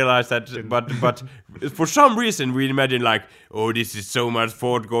we realized that, but for some reason we imagine like, oh, this is so much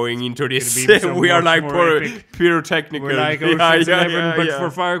thought going into this. We are like pyrotechnical. We're like Ocean's 11, but for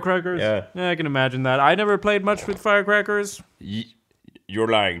firecrackers. Yeah, I can imagine that. I never played much with firecrackers. You're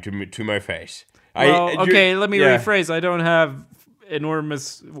lying to my face. Well, let me rephrase. I don't have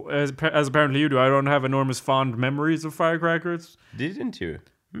enormous, as apparently you do, I don't have enormous fond memories of firecrackers. Didn't you?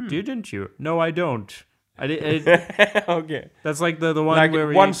 Didn't you? No, I don't. Okay. That's like the one like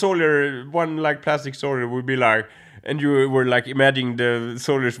where one like plastic soldier would be like, and you were like imagining the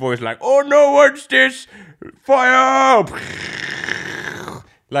soldier's voice like, "Oh no, what's this? Fire!"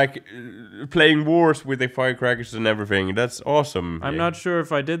 Like playing wars with the firecrackers and everything. That's awesome. I'm not sure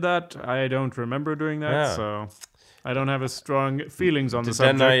if I did that. I don't remember doing that, so I don't have as strong feelings on the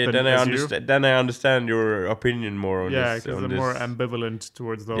subject. Then I understand your opinion more on this. Yeah, because I'm more ambivalent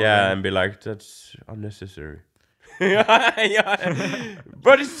towards the. Yeah, and be like, that's unnecessary. But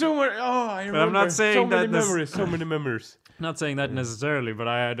it's so much. Oh, I remember. But I'm not saying so many memories. Not saying that necessarily, but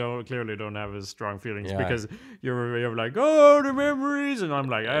I clearly don't have as strong feelings because you're like, oh, the memories, and I'm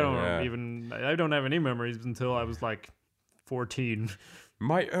like, I don't have any memories until I was like 14.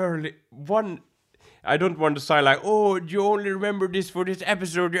 My early one. I don't want to sound like, oh, you only remember this for this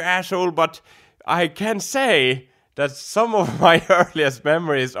episode, you asshole, but I can say that some of my earliest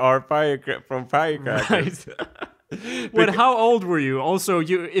memories are from firecrackers. Right. How old were you? Also,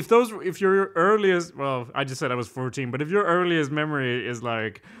 if your earliest, well, I just said I was 14, but if your earliest memory is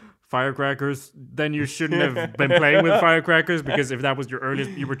like firecrackers, then you shouldn't have been playing with firecrackers, because if that was your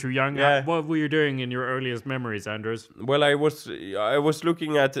earliest, you were too young. What were you doing in your earliest memories, Anders? Well, I was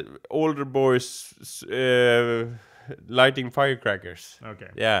looking at older boys lighting firecrackers. Okay.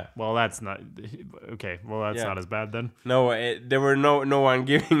 Yeah. Well, that's not okay. Well, that's not as bad then. No, there were no one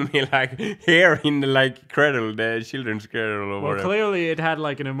giving me like hair in the like cradle, the children's cradle or whatever. Clearly it had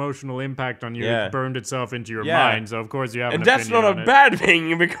like an emotional impact on you. Yeah. It burned itself into your mind. So of course you have an opinion. And that's not a it. bad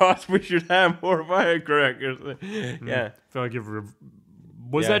thing, because we should have more firecrackers. Yeah. I feel like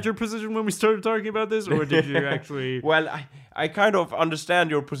was that your position when we started talking about this, or did you actually? Well, I kind of understand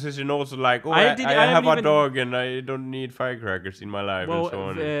your position also. Like, I have a dog and I don't need firecrackers in my life and so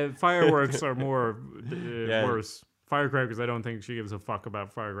on. Fireworks are more worse. Firecrackers, I don't think she gives a fuck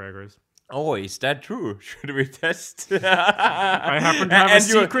about firecrackers. Oh, is that true? Should we test? I happen to have a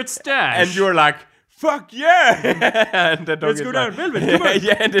secret stash. And you're like, fuck yeah! And the dog Let's go down, Velvet, come on!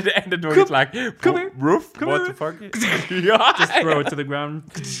 Yeah, and the dog is like, come here, roof, come what here. the fuck? Just throw it to the ground.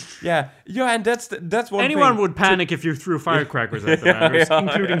 Yeah, and that's one Anyone thing. would panic if you threw firecrackers at them,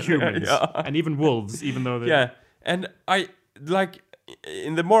 including humans, and even wolves, even though they... Yeah, and I, like,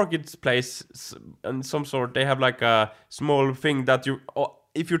 in the marketplace, and some sort, they have like a small thing that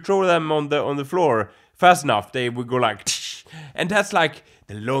if you throw them on the floor fast enough, they would go like, and that's like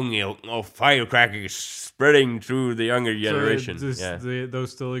the longing of firecrackers spreading through the younger generation.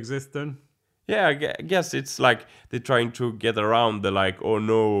 Those still exist then? Yeah, I guess it's like they're trying to get around the like, oh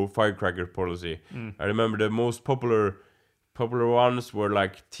no, firecracker policy. I remember the most popular ones were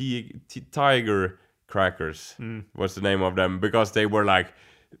like tiger crackers was the name of them, because they were like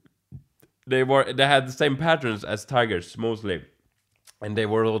they had the same patterns as tigers mostly, and they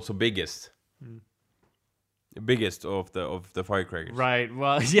were also biggest of the firecrackers. Right.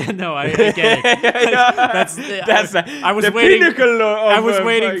 Well, yeah. No, I get it. I was the waiting. Pinnacle I was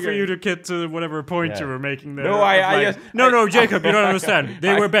waiting for you to get to whatever point you were making there. No, Jacob, you don't understand.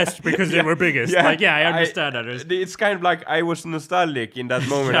 They were best because they were biggest. Yeah, I understand that. It's kind of like I was nostalgic in that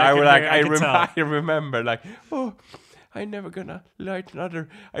moment. I remember like, oh, I never gonna light another.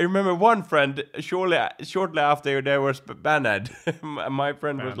 I remember one friend shortly after there was banned. My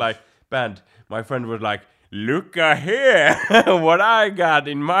friend was like banned. My friend was like, look here, what I got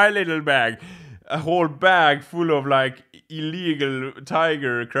in my little bag. A whole bag full of like illegal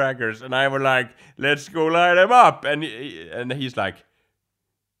tiger crackers. And I was like, let's go light them up. And he's like,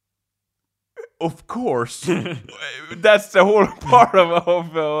 of course. That's the whole part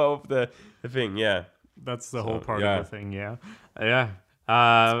of the thing, yeah. That's the whole part of the thing, yeah.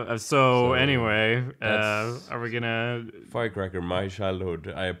 So anyway, are we gonna... Firecracker, my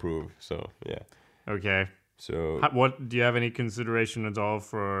childhood, I approve, so yeah. Okay. So What do you have any consideration at all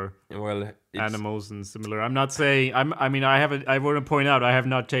for animals and similar? I'm not saying I want to point out I have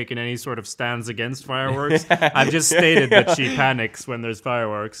not taken any sort of stance against fireworks. I've just stated that she panics when there's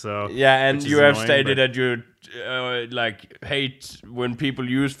fireworks. So yeah, and you have stated that you like hate when people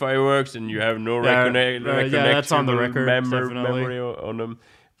use fireworks, and you have no recollection. Yeah, that's on the record. Memory on them.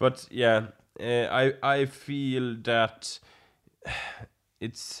 But yeah, I feel that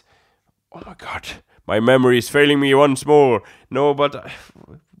it's. Oh my god. My memory is failing me once more. No, but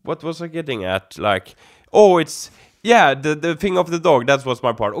what was I getting at? Like, it's the thing of the dog. That was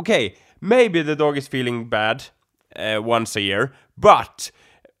my part. Okay, maybe the dog is feeling bad once a year, but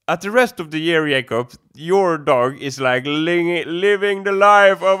at the rest of the year, Jacob, your dog is like living the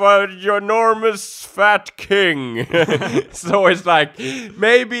life of a enormous fat king. So it's like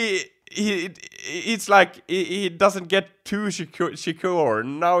maybe. It's like he doesn't get too secure.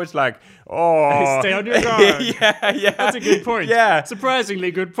 Now it's like, stay on your guard. yeah. That's a good point. Yeah.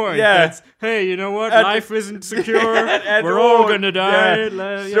 Surprisingly good point. Yeah. Hey, you know what? Life isn't secure. We're all gonna die.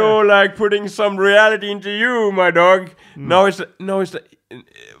 Yeah. So, like, putting some reality into you, my dog. Now it's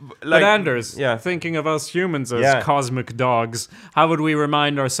but Anders, thinking of us humans as cosmic dogs, how would we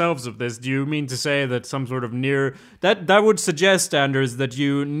remind ourselves of this? Do you mean to say that some sort of that would suggest, Anders, that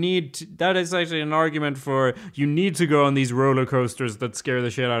you need that is actually an argument for you need to go on these roller coasters that scare the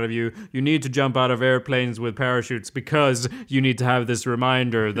shit out of you. You need to jump out of airplanes with parachutes because you need to have this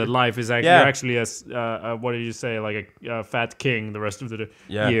reminder that life is actually a what did you say, like a fat king the rest of the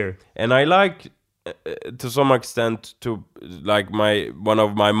year. And I like to some extent to like one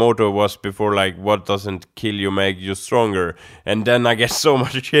of my motto was before, like, what doesn't kill you make you stronger, and then I get so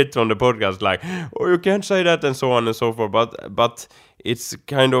much shit on the podcast like, you can't say that and so on and so forth, but it's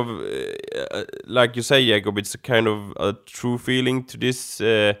kind of like you say, Jacob, it's a kind of a true feeling to this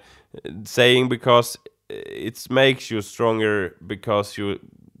saying, because it makes you stronger because you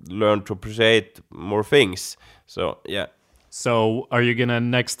learn to appreciate more things. So yeah. So, are you gonna,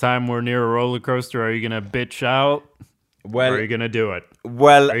 next time we're near a roller coaster, are you gonna bitch out? Or are you gonna do it?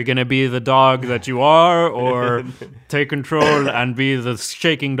 Well, are you gonna be the dog that you are, or take control and be the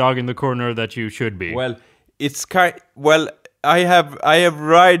shaking dog in the corner that you should be? Well, it's I have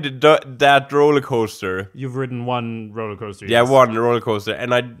ride that roller coaster. You've ridden one roller coaster. Yeah, one roller coaster,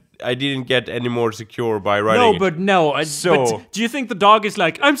 and I didn't get any more secure by riding but do you think the dog is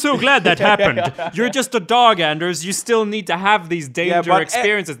like, I'm so glad that happened? You're just a dog, Anders. You still need to have these danger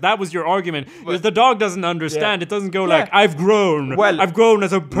experiences. That was your argument. Because the dog doesn't understand. It doesn't go like, I've grown. Well, I've grown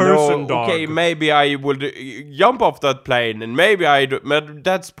as a person, dog. Okay, maybe I will jump off that plane, and maybe but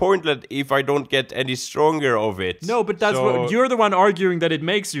that's pointless if I don't get any stronger of it. No, but that's you're the one arguing that it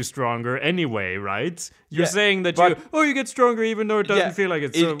makes you stronger anyway, right? You're saying that you get stronger even though it doesn't feel like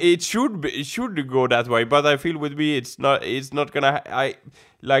it. It should go that way, but I feel with me it's not gonna. I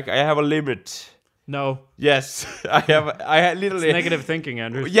have a limit. No. Yes, I literally. It's negative thinking,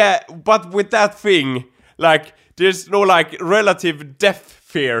 Andrew. Yeah, but with that thing, like, there's no like relative death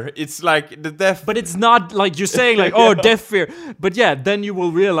fear. It's like the death. But it's not like you're saying like, death fear. But then you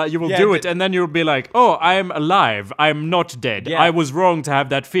will realize, you will do it, and then you'll be like, I am alive. I'm not dead. I was wrong to have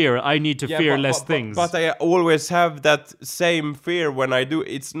that fear. I need to fear less things. But I always have that same fear when I do.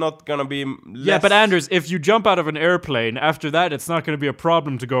 It's not gonna be less. Yeah, but Anders, if you jump out of an airplane, after that, it's not gonna be a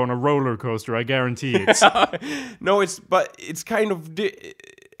problem to go on a roller coaster. I guarantee it. No, it's kind of.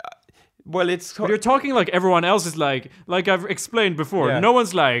 Well, but you're talking like everyone else is like I've explained before. Yeah. No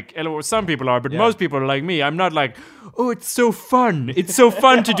one's like, some people are, but most people are like me. I'm not like, it's so fun. It's so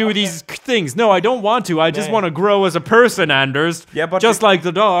fun to do these things. No, I don't want to. I just want to grow as a person, Anders. Yeah, but just like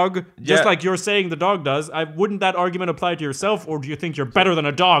the dog, just like you're saying the dog does. Wouldn't that argument apply to yourself, or do you think you're better than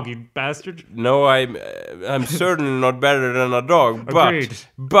a dog, you bastard? No, I'm certainly not better than a dog. Agreed.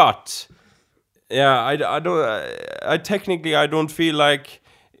 But yeah, I technically I don't feel like.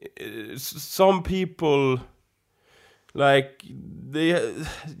 Some people like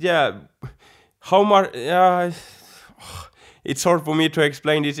how much it's hard for me to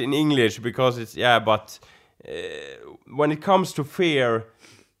explain this in English because it's but when it comes to fear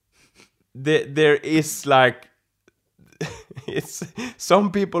there is like it's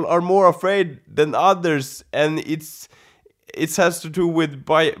some people are more afraid than others, and it has to do with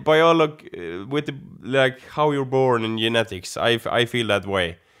biology, with like how you're born and genetics. I feel that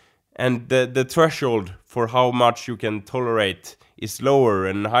way. And the threshold for how much you can tolerate is lower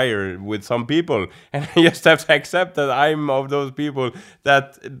and higher with some people. And I just have to accept that I'm of those people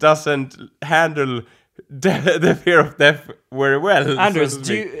that doesn't handle the fear of death very well. Anders,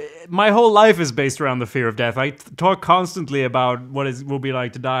 my whole life is based around the fear of death. I talk constantly about what it will be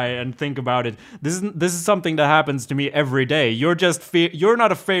like to die and think about it. This is something that happens to me every day. You're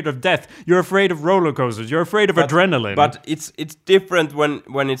not afraid of death. You're afraid of roller coasters. You're afraid of adrenaline. But it's different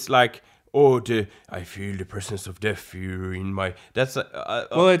when it's like, oh, I feel the presence of death here in my. That's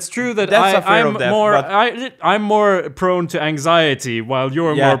well, it's true that I'm more prone to anxiety, while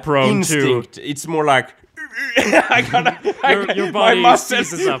you're more prone instinct. to. It's more like. Your body my muscles,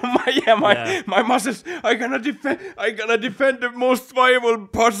 seizes up. My muscles. I gonna defend the most viable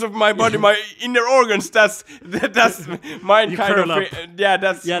parts of my body, my inner organs. That's mine kind of fear. Yeah,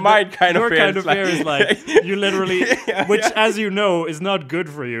 that's mine kind of fear. Your kind of fear is like you literally, which as you know is not good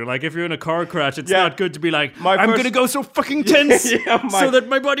for you. Like if you're in a car crash, it's not good to be like, I'm gonna go so fucking tense so that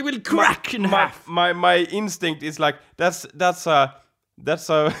my body will crack in half. My instinct is like that's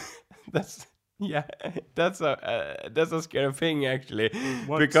yeah, that's a scary thing actually.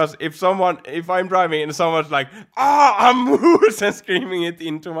 What? Because if I'm driving and someone's like, I'm moose and screaming it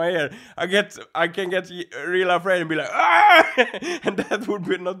into my ear, I can get real afraid and be like, and that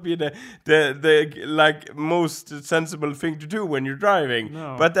would not be the like most sensible thing to do when you're driving.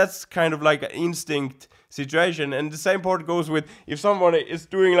 No. But that's kind of like an instinct situation, and the same part goes with if someone is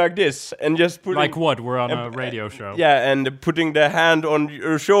doing like this and just putting like what we're on a radio show, and putting the hand on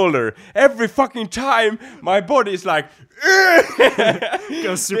your shoulder every fucking time, my body is like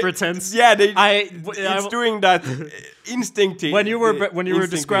goes super tense. Yeah, it's doing that instinctively. When you were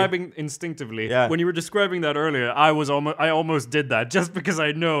describing instinctively, when you were describing that earlier, I almost did that just because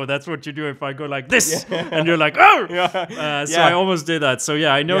I know that's what you do if I go like this and you're like so I almost did that. So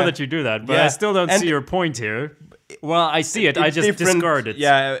I know that you do that, but I still don't see your point here. Well, I see it. I just discard it.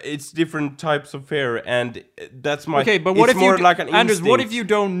 Yeah, it's different types of fear, and that's my. Okay, but what if you, like an Anders? instinct. What if you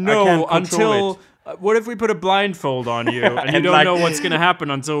don't know until? What if we put a blindfold on you and you don't know what's going to happen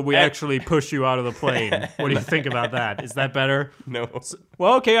until we actually push you out of the plane? What do you think about that? Is that better? No.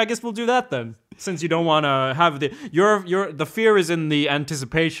 Well, okay, I guess we'll do that then. Since you don't want to have the fear is in the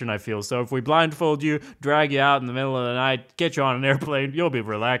anticipation, I feel. So if we blindfold you, drag you out in the middle of the night, get you on an airplane, you'll be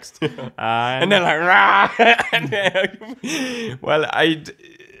relaxed. And then like, rah! Well,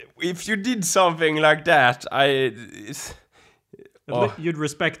 if you did something like that, you'd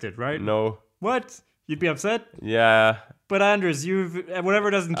respect it, right? No. What? You'd be upset? Yeah. But Anders, whatever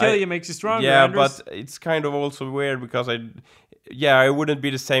doesn't kill you makes you stronger. Yeah, Anders. but it's kind of also weird because I wouldn't be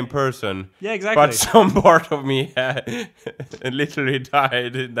the same person. Yeah, exactly. But some part of me literally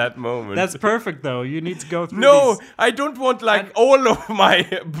died in that moment. That's perfect, though. You need to go through. No, I don't want all of my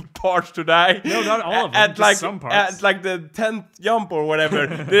parts to die. No, not all of them. Just some parts. At like the 10th jump or whatever,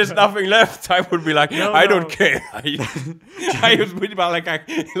 there's nothing left. I would be like, I don't care. I would be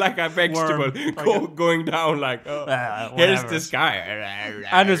like a vegetable going down like, here's the sky.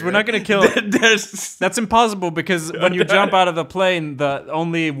 Anders, we're not gonna kill. That's impossible because when you jump out of the plane,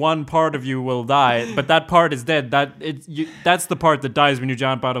 only one part of you will die, but that part is dead. That's the part that dies when you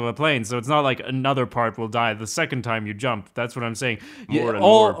jump out of a plane. So it's not like another part will die the second time you jump. That's what I'm saying.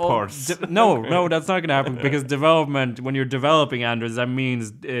 More parts. No, that's not gonna happen because development. When you're developing, Anders, that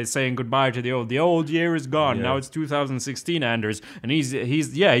means saying goodbye to the old. The old year is gone. Yeah. Now it's 2016, Anders, and he's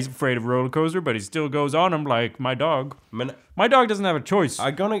afraid of roller coaster, but he still goes on them like my dog. My dog doesn't have a choice.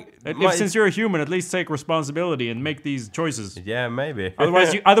 Since you're a human, at least take responsibility and make these choices. Yeah, maybe.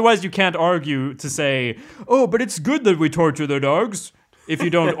 Otherwise, you can't argue to say, "Oh, but it's good that we torture the dogs." If you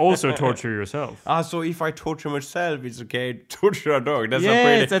don't also torture yourself. So if I torture myself, it's okay to torture a dog. That's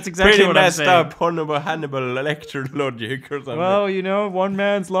that's exactly what I'm saying. Pretty messed up Hannibal Lecter logic or something. Well, one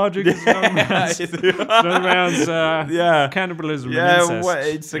man's logic is another man's cannibalism and incest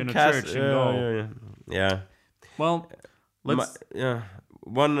it's in a church in Gaul. Yeah. Well, let's...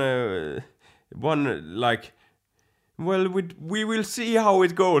 One like... Well, we will see how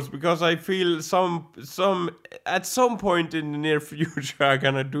it goes because I feel at some point in the near future I'm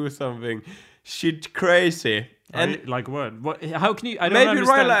gonna do something shit crazy. And like what? What? How can you? I don't maybe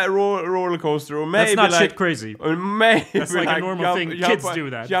understand. ride a roller coaster, or maybe that's not shit crazy. Or maybe that's like a normal thing. Kids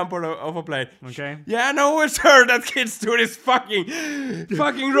do that. Jump off a plane. Okay. Yeah, no, it's heard that kids do this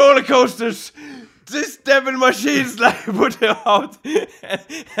fucking roller coasters. This devil machines like put it out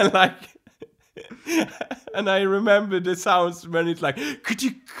and like. And I remember the sounds when it's like and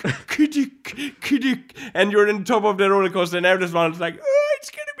you're on top of the roller coaster and everyone's like, oh, it's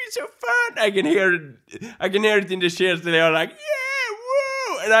gonna be so fun. I can hear it in the chairs. They are like, yeah,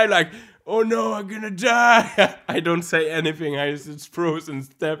 woo, and I'm like, oh no, I'm gonna die. I don't say anything. I just froze and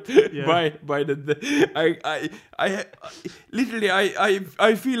stepped by the I literally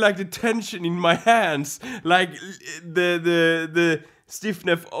I feel like the tension in my hands, like the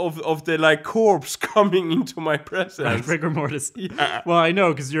stiffness of the like corpse coming into my presence. Rigor mortis. Yeah. Well, I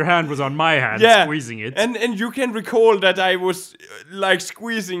know because your hand was on my hand, squeezing it. And you can recall that I was like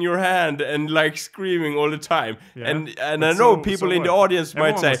squeezing your hand and like screaming all the time. Yeah. And I know people in the audience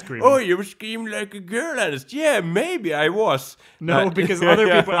might Everyone say, was screaming. "Oh, you were screaming like a girl." And yeah, maybe I was. No, because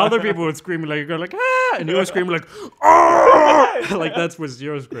other people would scream like a girl, like ah, and you were screaming like ah, like that was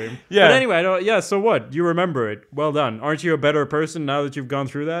your scream. Yeah. But anyway, so what? You remember it? Well done. Aren't you a better person now that you've gone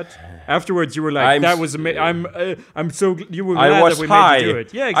through that? Afterwards, you were like, "That was amazing." I'm so you were glad that we made you do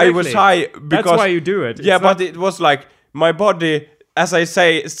it. Yeah, exactly. I was high because that's why you do it. Yeah, but it was like my body. As I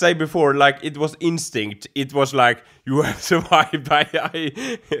say before, like it was instinct. It was like you have survived.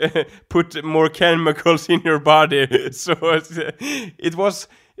 I put more chemicals in your body, so it was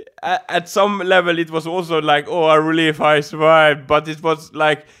at some level. It was also like, oh, a relief I survived. But it was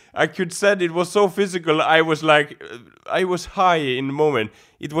like I could said it was so physical. I was like, I was high in the moment.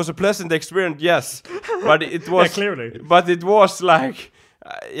 It was a pleasant experience, yes, but it was yeah, clearly. But it was like,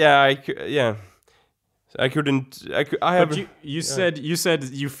 yeah. I couldn't. I have. But you said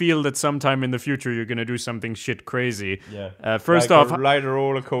you feel that sometime in the future you're gonna do something shit crazy. Yeah. First like off, ride a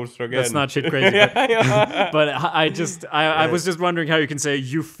roller coaster again. That's not shit crazy. But I was just wondering how you can say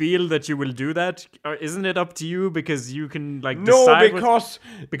you feel that you will do that. Or isn't it up to you because you can like decide?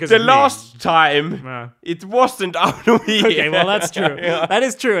 Because the last time it wasn't up to me. Okay, well that's true. That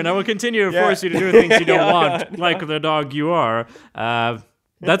is true, and I will continue to force you to do things you don't want, like the dog you are.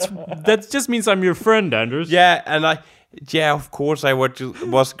 That just means I'm your friend, Anders. Yeah, and of course I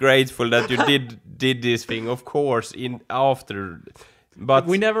was grateful that you did this thing. Of course, but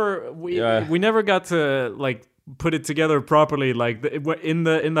we never got to like put it together properly, like in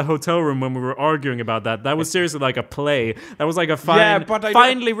the hotel room when we were arguing about that. That was seriously like a play. That was like a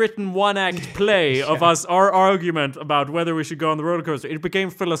finely written one-act play of our argument about whether we should go on the roller coaster. It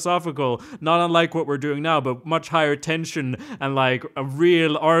became philosophical, not unlike what we're doing now, but much higher tension and like a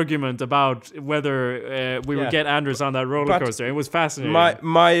real argument about whether we would get Anders on that roller coaster. It was fascinating.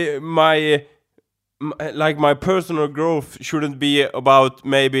 My personal growth shouldn't be about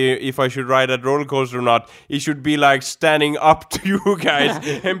maybe if I should ride a roller coaster or not. It should be like standing up to you guys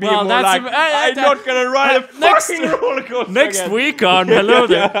and be more like, I'm not gonna ride a fucking roller coaster next again. week on Hello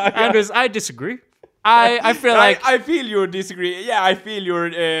There. Anders, I disagree. I feel like I feel you disagree. Yeah, I feel your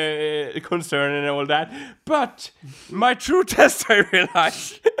concern and all that. But my true test, I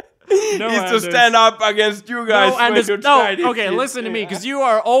realize. To stand up against you guys. Okay, listen to me, because you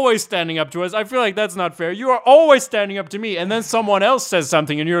are always standing up to us. I feel like that's not fair. You are always standing up to me, and then someone else says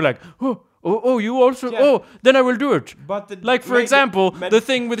something, and you're like, oh, you also, then I will do it. But for example, the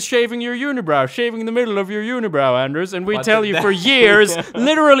thing with shaving your unibrow, shaving the middle of your unibrow, Anders, and we tell you for years,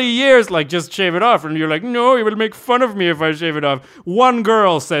 literally years, like, just shave it off, and you're like, no, you will make fun of me if I shave it off. One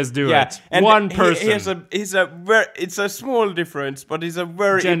girl says do it. And one person. It's a small difference, but it's a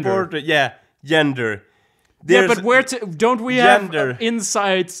very important, gender. But don't we have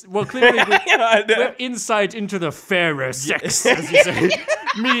insights? Well, clearly we have insight into the fairer sex, as you say.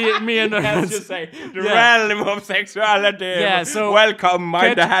 me and as you say, the realm of sexuality. Yeah, so welcome,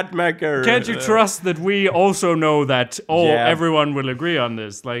 the hat maker. Can't you trust that we also know that everyone will agree on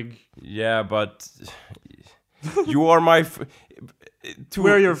this? Like, yeah, but you are my.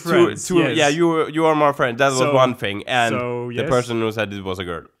 We're your friends. Yes. Yeah, you are my friend. That was one thing, and yes. the person who said it was a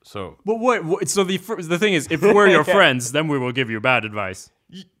girl. So, but what? So the thing is, if we're your friends, then we will give you bad advice.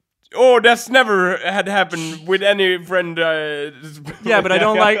 Oh, that's never had happened with any friend. Yeah, but I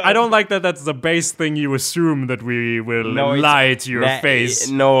don't like that. That's the base thing you assume that we will lie to your face.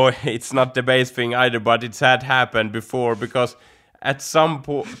 No, it's not the base thing either. But it's had happened before because at some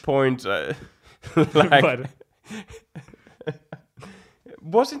point, like.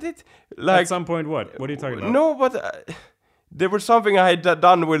 Wasn't it like at some point? What are you talking about? No, but there was something I had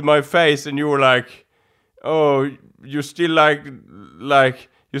done with my face, and you were like, "Oh, you still like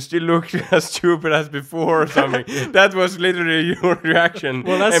you still look as stupid as before," or something. That was literally your reaction.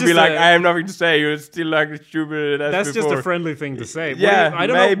 Well, that's and be like, "I have nothing to say. You're still like stupid as that's before." That's just a friendly thing to say. Yeah, I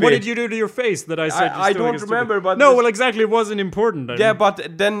don't know. What did you do to your face that I said? I don't remember, but no. Well, exactly, it wasn't important.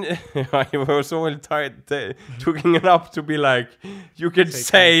 But then I was so tired, taking it up to be like, you could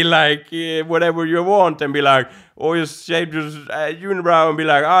say like whatever you want and be like, "Oh, you shaved your unibrow," and be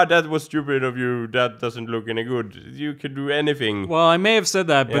like, that was stupid of you. That doesn't look any good. You could do anything. Well, I may have said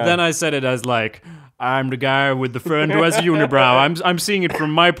that, but then I said it as like, I'm the guy with the friend who has a unibrow. I'm seeing it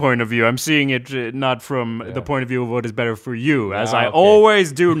from my point of view. I'm seeing it not from the point of view of what is better for you, as I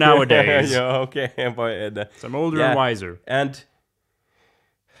always do nowadays. Okay. So I'm older and wiser. And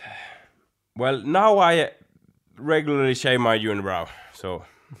well, now I regularly shave my unibrow.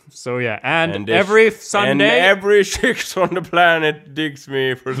 So yeah, and every Sunday... And every chicks on the planet digs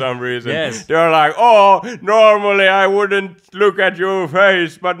me for some reason. Yes. They're like, oh, normally I wouldn't look at your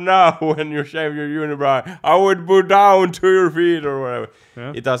face, but now when you shave your unibrow, I would bow down to your feet or whatever.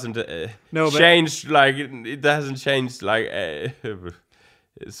 Yeah. It doesn't change, like, it doesn't change, like,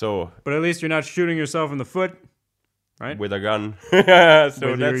 so... But at least you're not shooting yourself in the foot. Right? With a gun. So that's a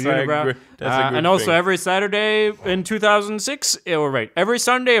good and also thing. every Saturday in 2006, every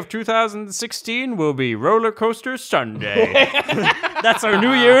Sunday of 2016 will be Roller Coaster Sunday. That's our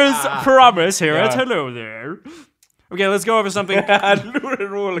New Year's promise here at Hello There. Okay, let's go over something.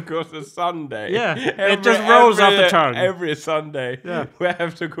 Roller Coaster Sunday. Yeah, it just rolls off the tongue. Every Sunday, we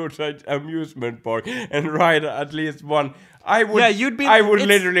have to go to an amusement park and ride at least one. I would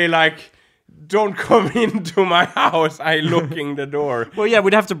literally like... Don't come into my house. I looking the door. Well, yeah,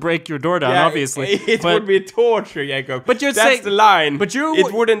 we'd have to break your door down, obviously. It would be torture, Jacob. But you're that's saying, the line. But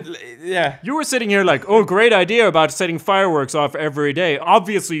it wouldn't. Yeah. You were sitting here like, oh, great idea about setting fireworks off every day.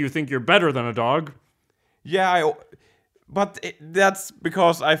 Obviously, you think you're better than a dog. Yeah, that's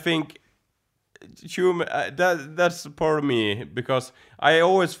because I think human. That's part of me because I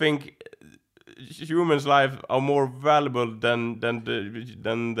always think humans' lives are more valuable than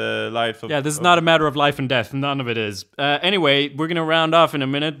the life of... Yeah, this is not a matter of life and death. None of it is. Anyway, we're going to round off in a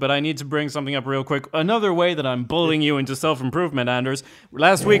minute, but I need to bring something up real quick. Another way that I'm bullying you into self-improvement, Anders.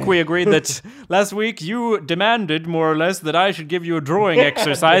 Last week we agreed that... Last week you demanded, more or less, that I should give you a drawing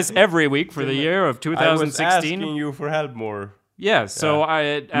exercise every week for the year of 2016. I was asking you for help more. Yeah, so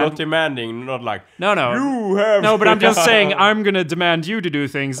I... not demanding, not like... No. You have... No, but I'm just saying I'm going to demand you to do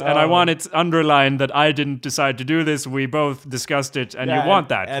things, and I want it underlined that I didn't decide to do this. We both discussed it, and you want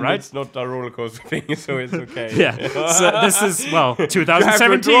that, and right? It's not a roller coaster thing, so it's okay. Yeah, so this is,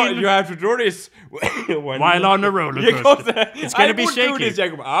 2017. You have to draw this while on the roller coaster. It's going to be shaky. Do this,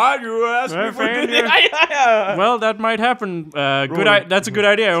 Jacob. You asked me for this. Well, that might happen. That's a good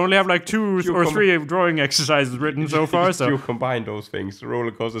idea. I only have like 2 or 3 drawing exercises written so far, so... You combine those things, roller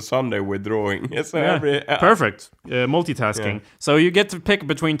coaster Sunday with drawing. Perfect. Multitasking. Yeah. So you get to pick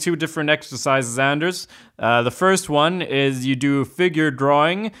between 2 different exercises, Anders. The first one is you do figure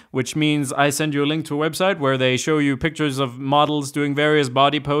drawing, which means I send you a link to a website where they show you pictures of models doing various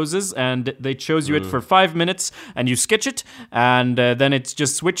body poses, and they shows you it for 5 minutes, and you sketch it, and then it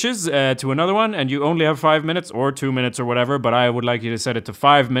just switches to another one, and you only have 5 minutes or 2 minutes or whatever, but I would like you to set it to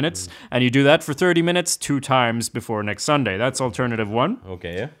 5 minutes, and you do that for 30 minutes 2 times before next Sunday. That's alternative 1.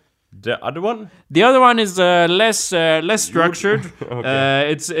 Okay, yeah. The other one? The other one is less structured.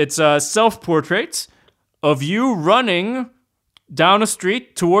 Okay. It's a self-portrait of you running down a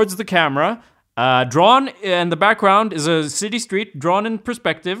street towards the camera. Drawn, and the background is a city street drawn in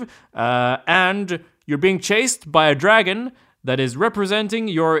perspective, and you're being chased by a dragon that is representing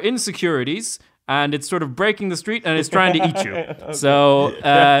your insecurities, and it's sort of breaking the street, and it's trying to eat you. Okay. So,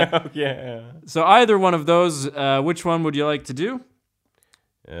 so either one of those, which one would you like to do?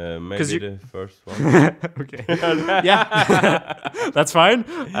 Maybe the first one. Okay. Yeah. That's fine.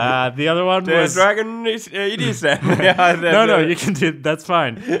 The other one was... The dragon is... it is then. No, you can do... That's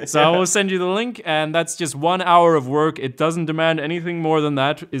fine. So I will send you the link, and that's just 1 hour of work. It doesn't demand anything more than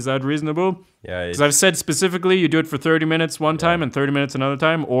that. Is that reasonable? Yeah. Because I've said specifically you do it for 30 minutes one time and 30 minutes another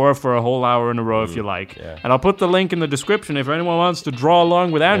time, or for a whole hour in a row if you like. Yeah. And I'll put the link in the description. If anyone wants to draw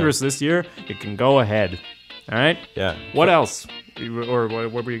along with Andres this year, you can go ahead. All right? Yeah. What else? Or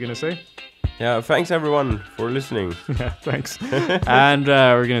what were you going to say? Yeah, thanks everyone for listening. Yeah, thanks. And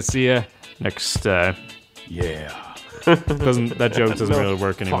we're going to see you next... That joke doesn't really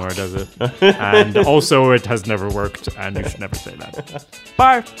work anymore, does it? And also, it has never worked, and you should never say that.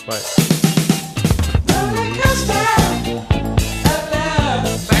 Bye.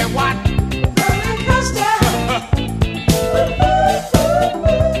 Say what?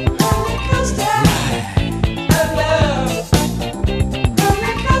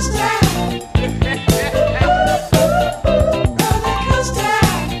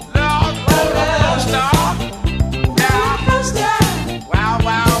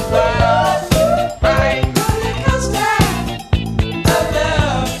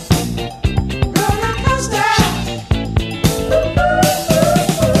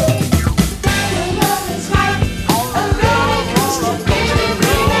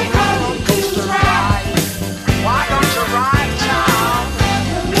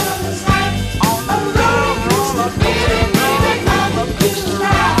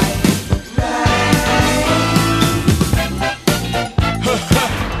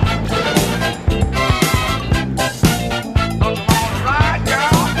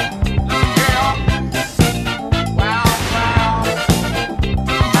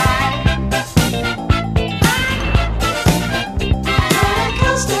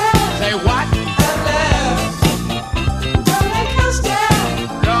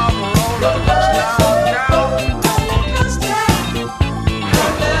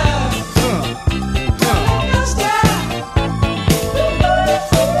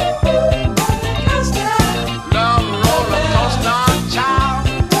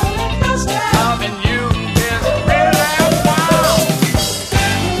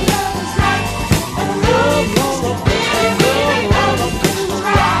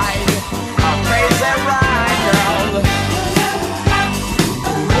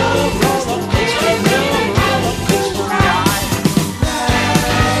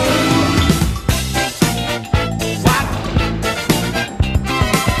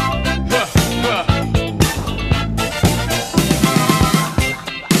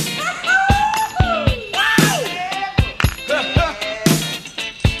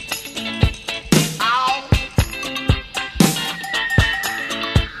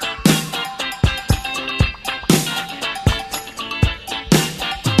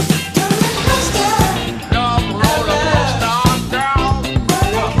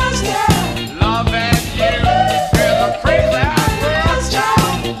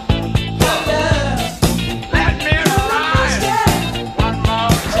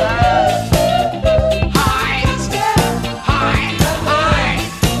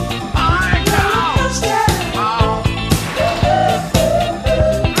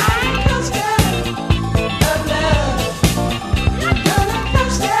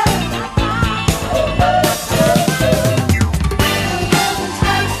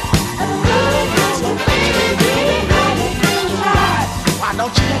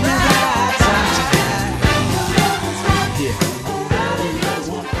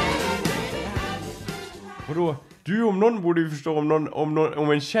 Vadå? Du om någon borde ju förstå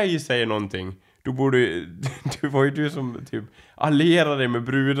om en tjej säger någonting. Då borde du var ju du som typ allierade dig med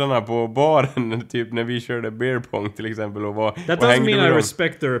brudarna på baren typ när vi körde beer pong till exempel och var. That doesn't mean I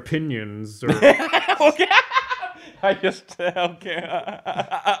respect their opinions. Or... Okej. I just okay.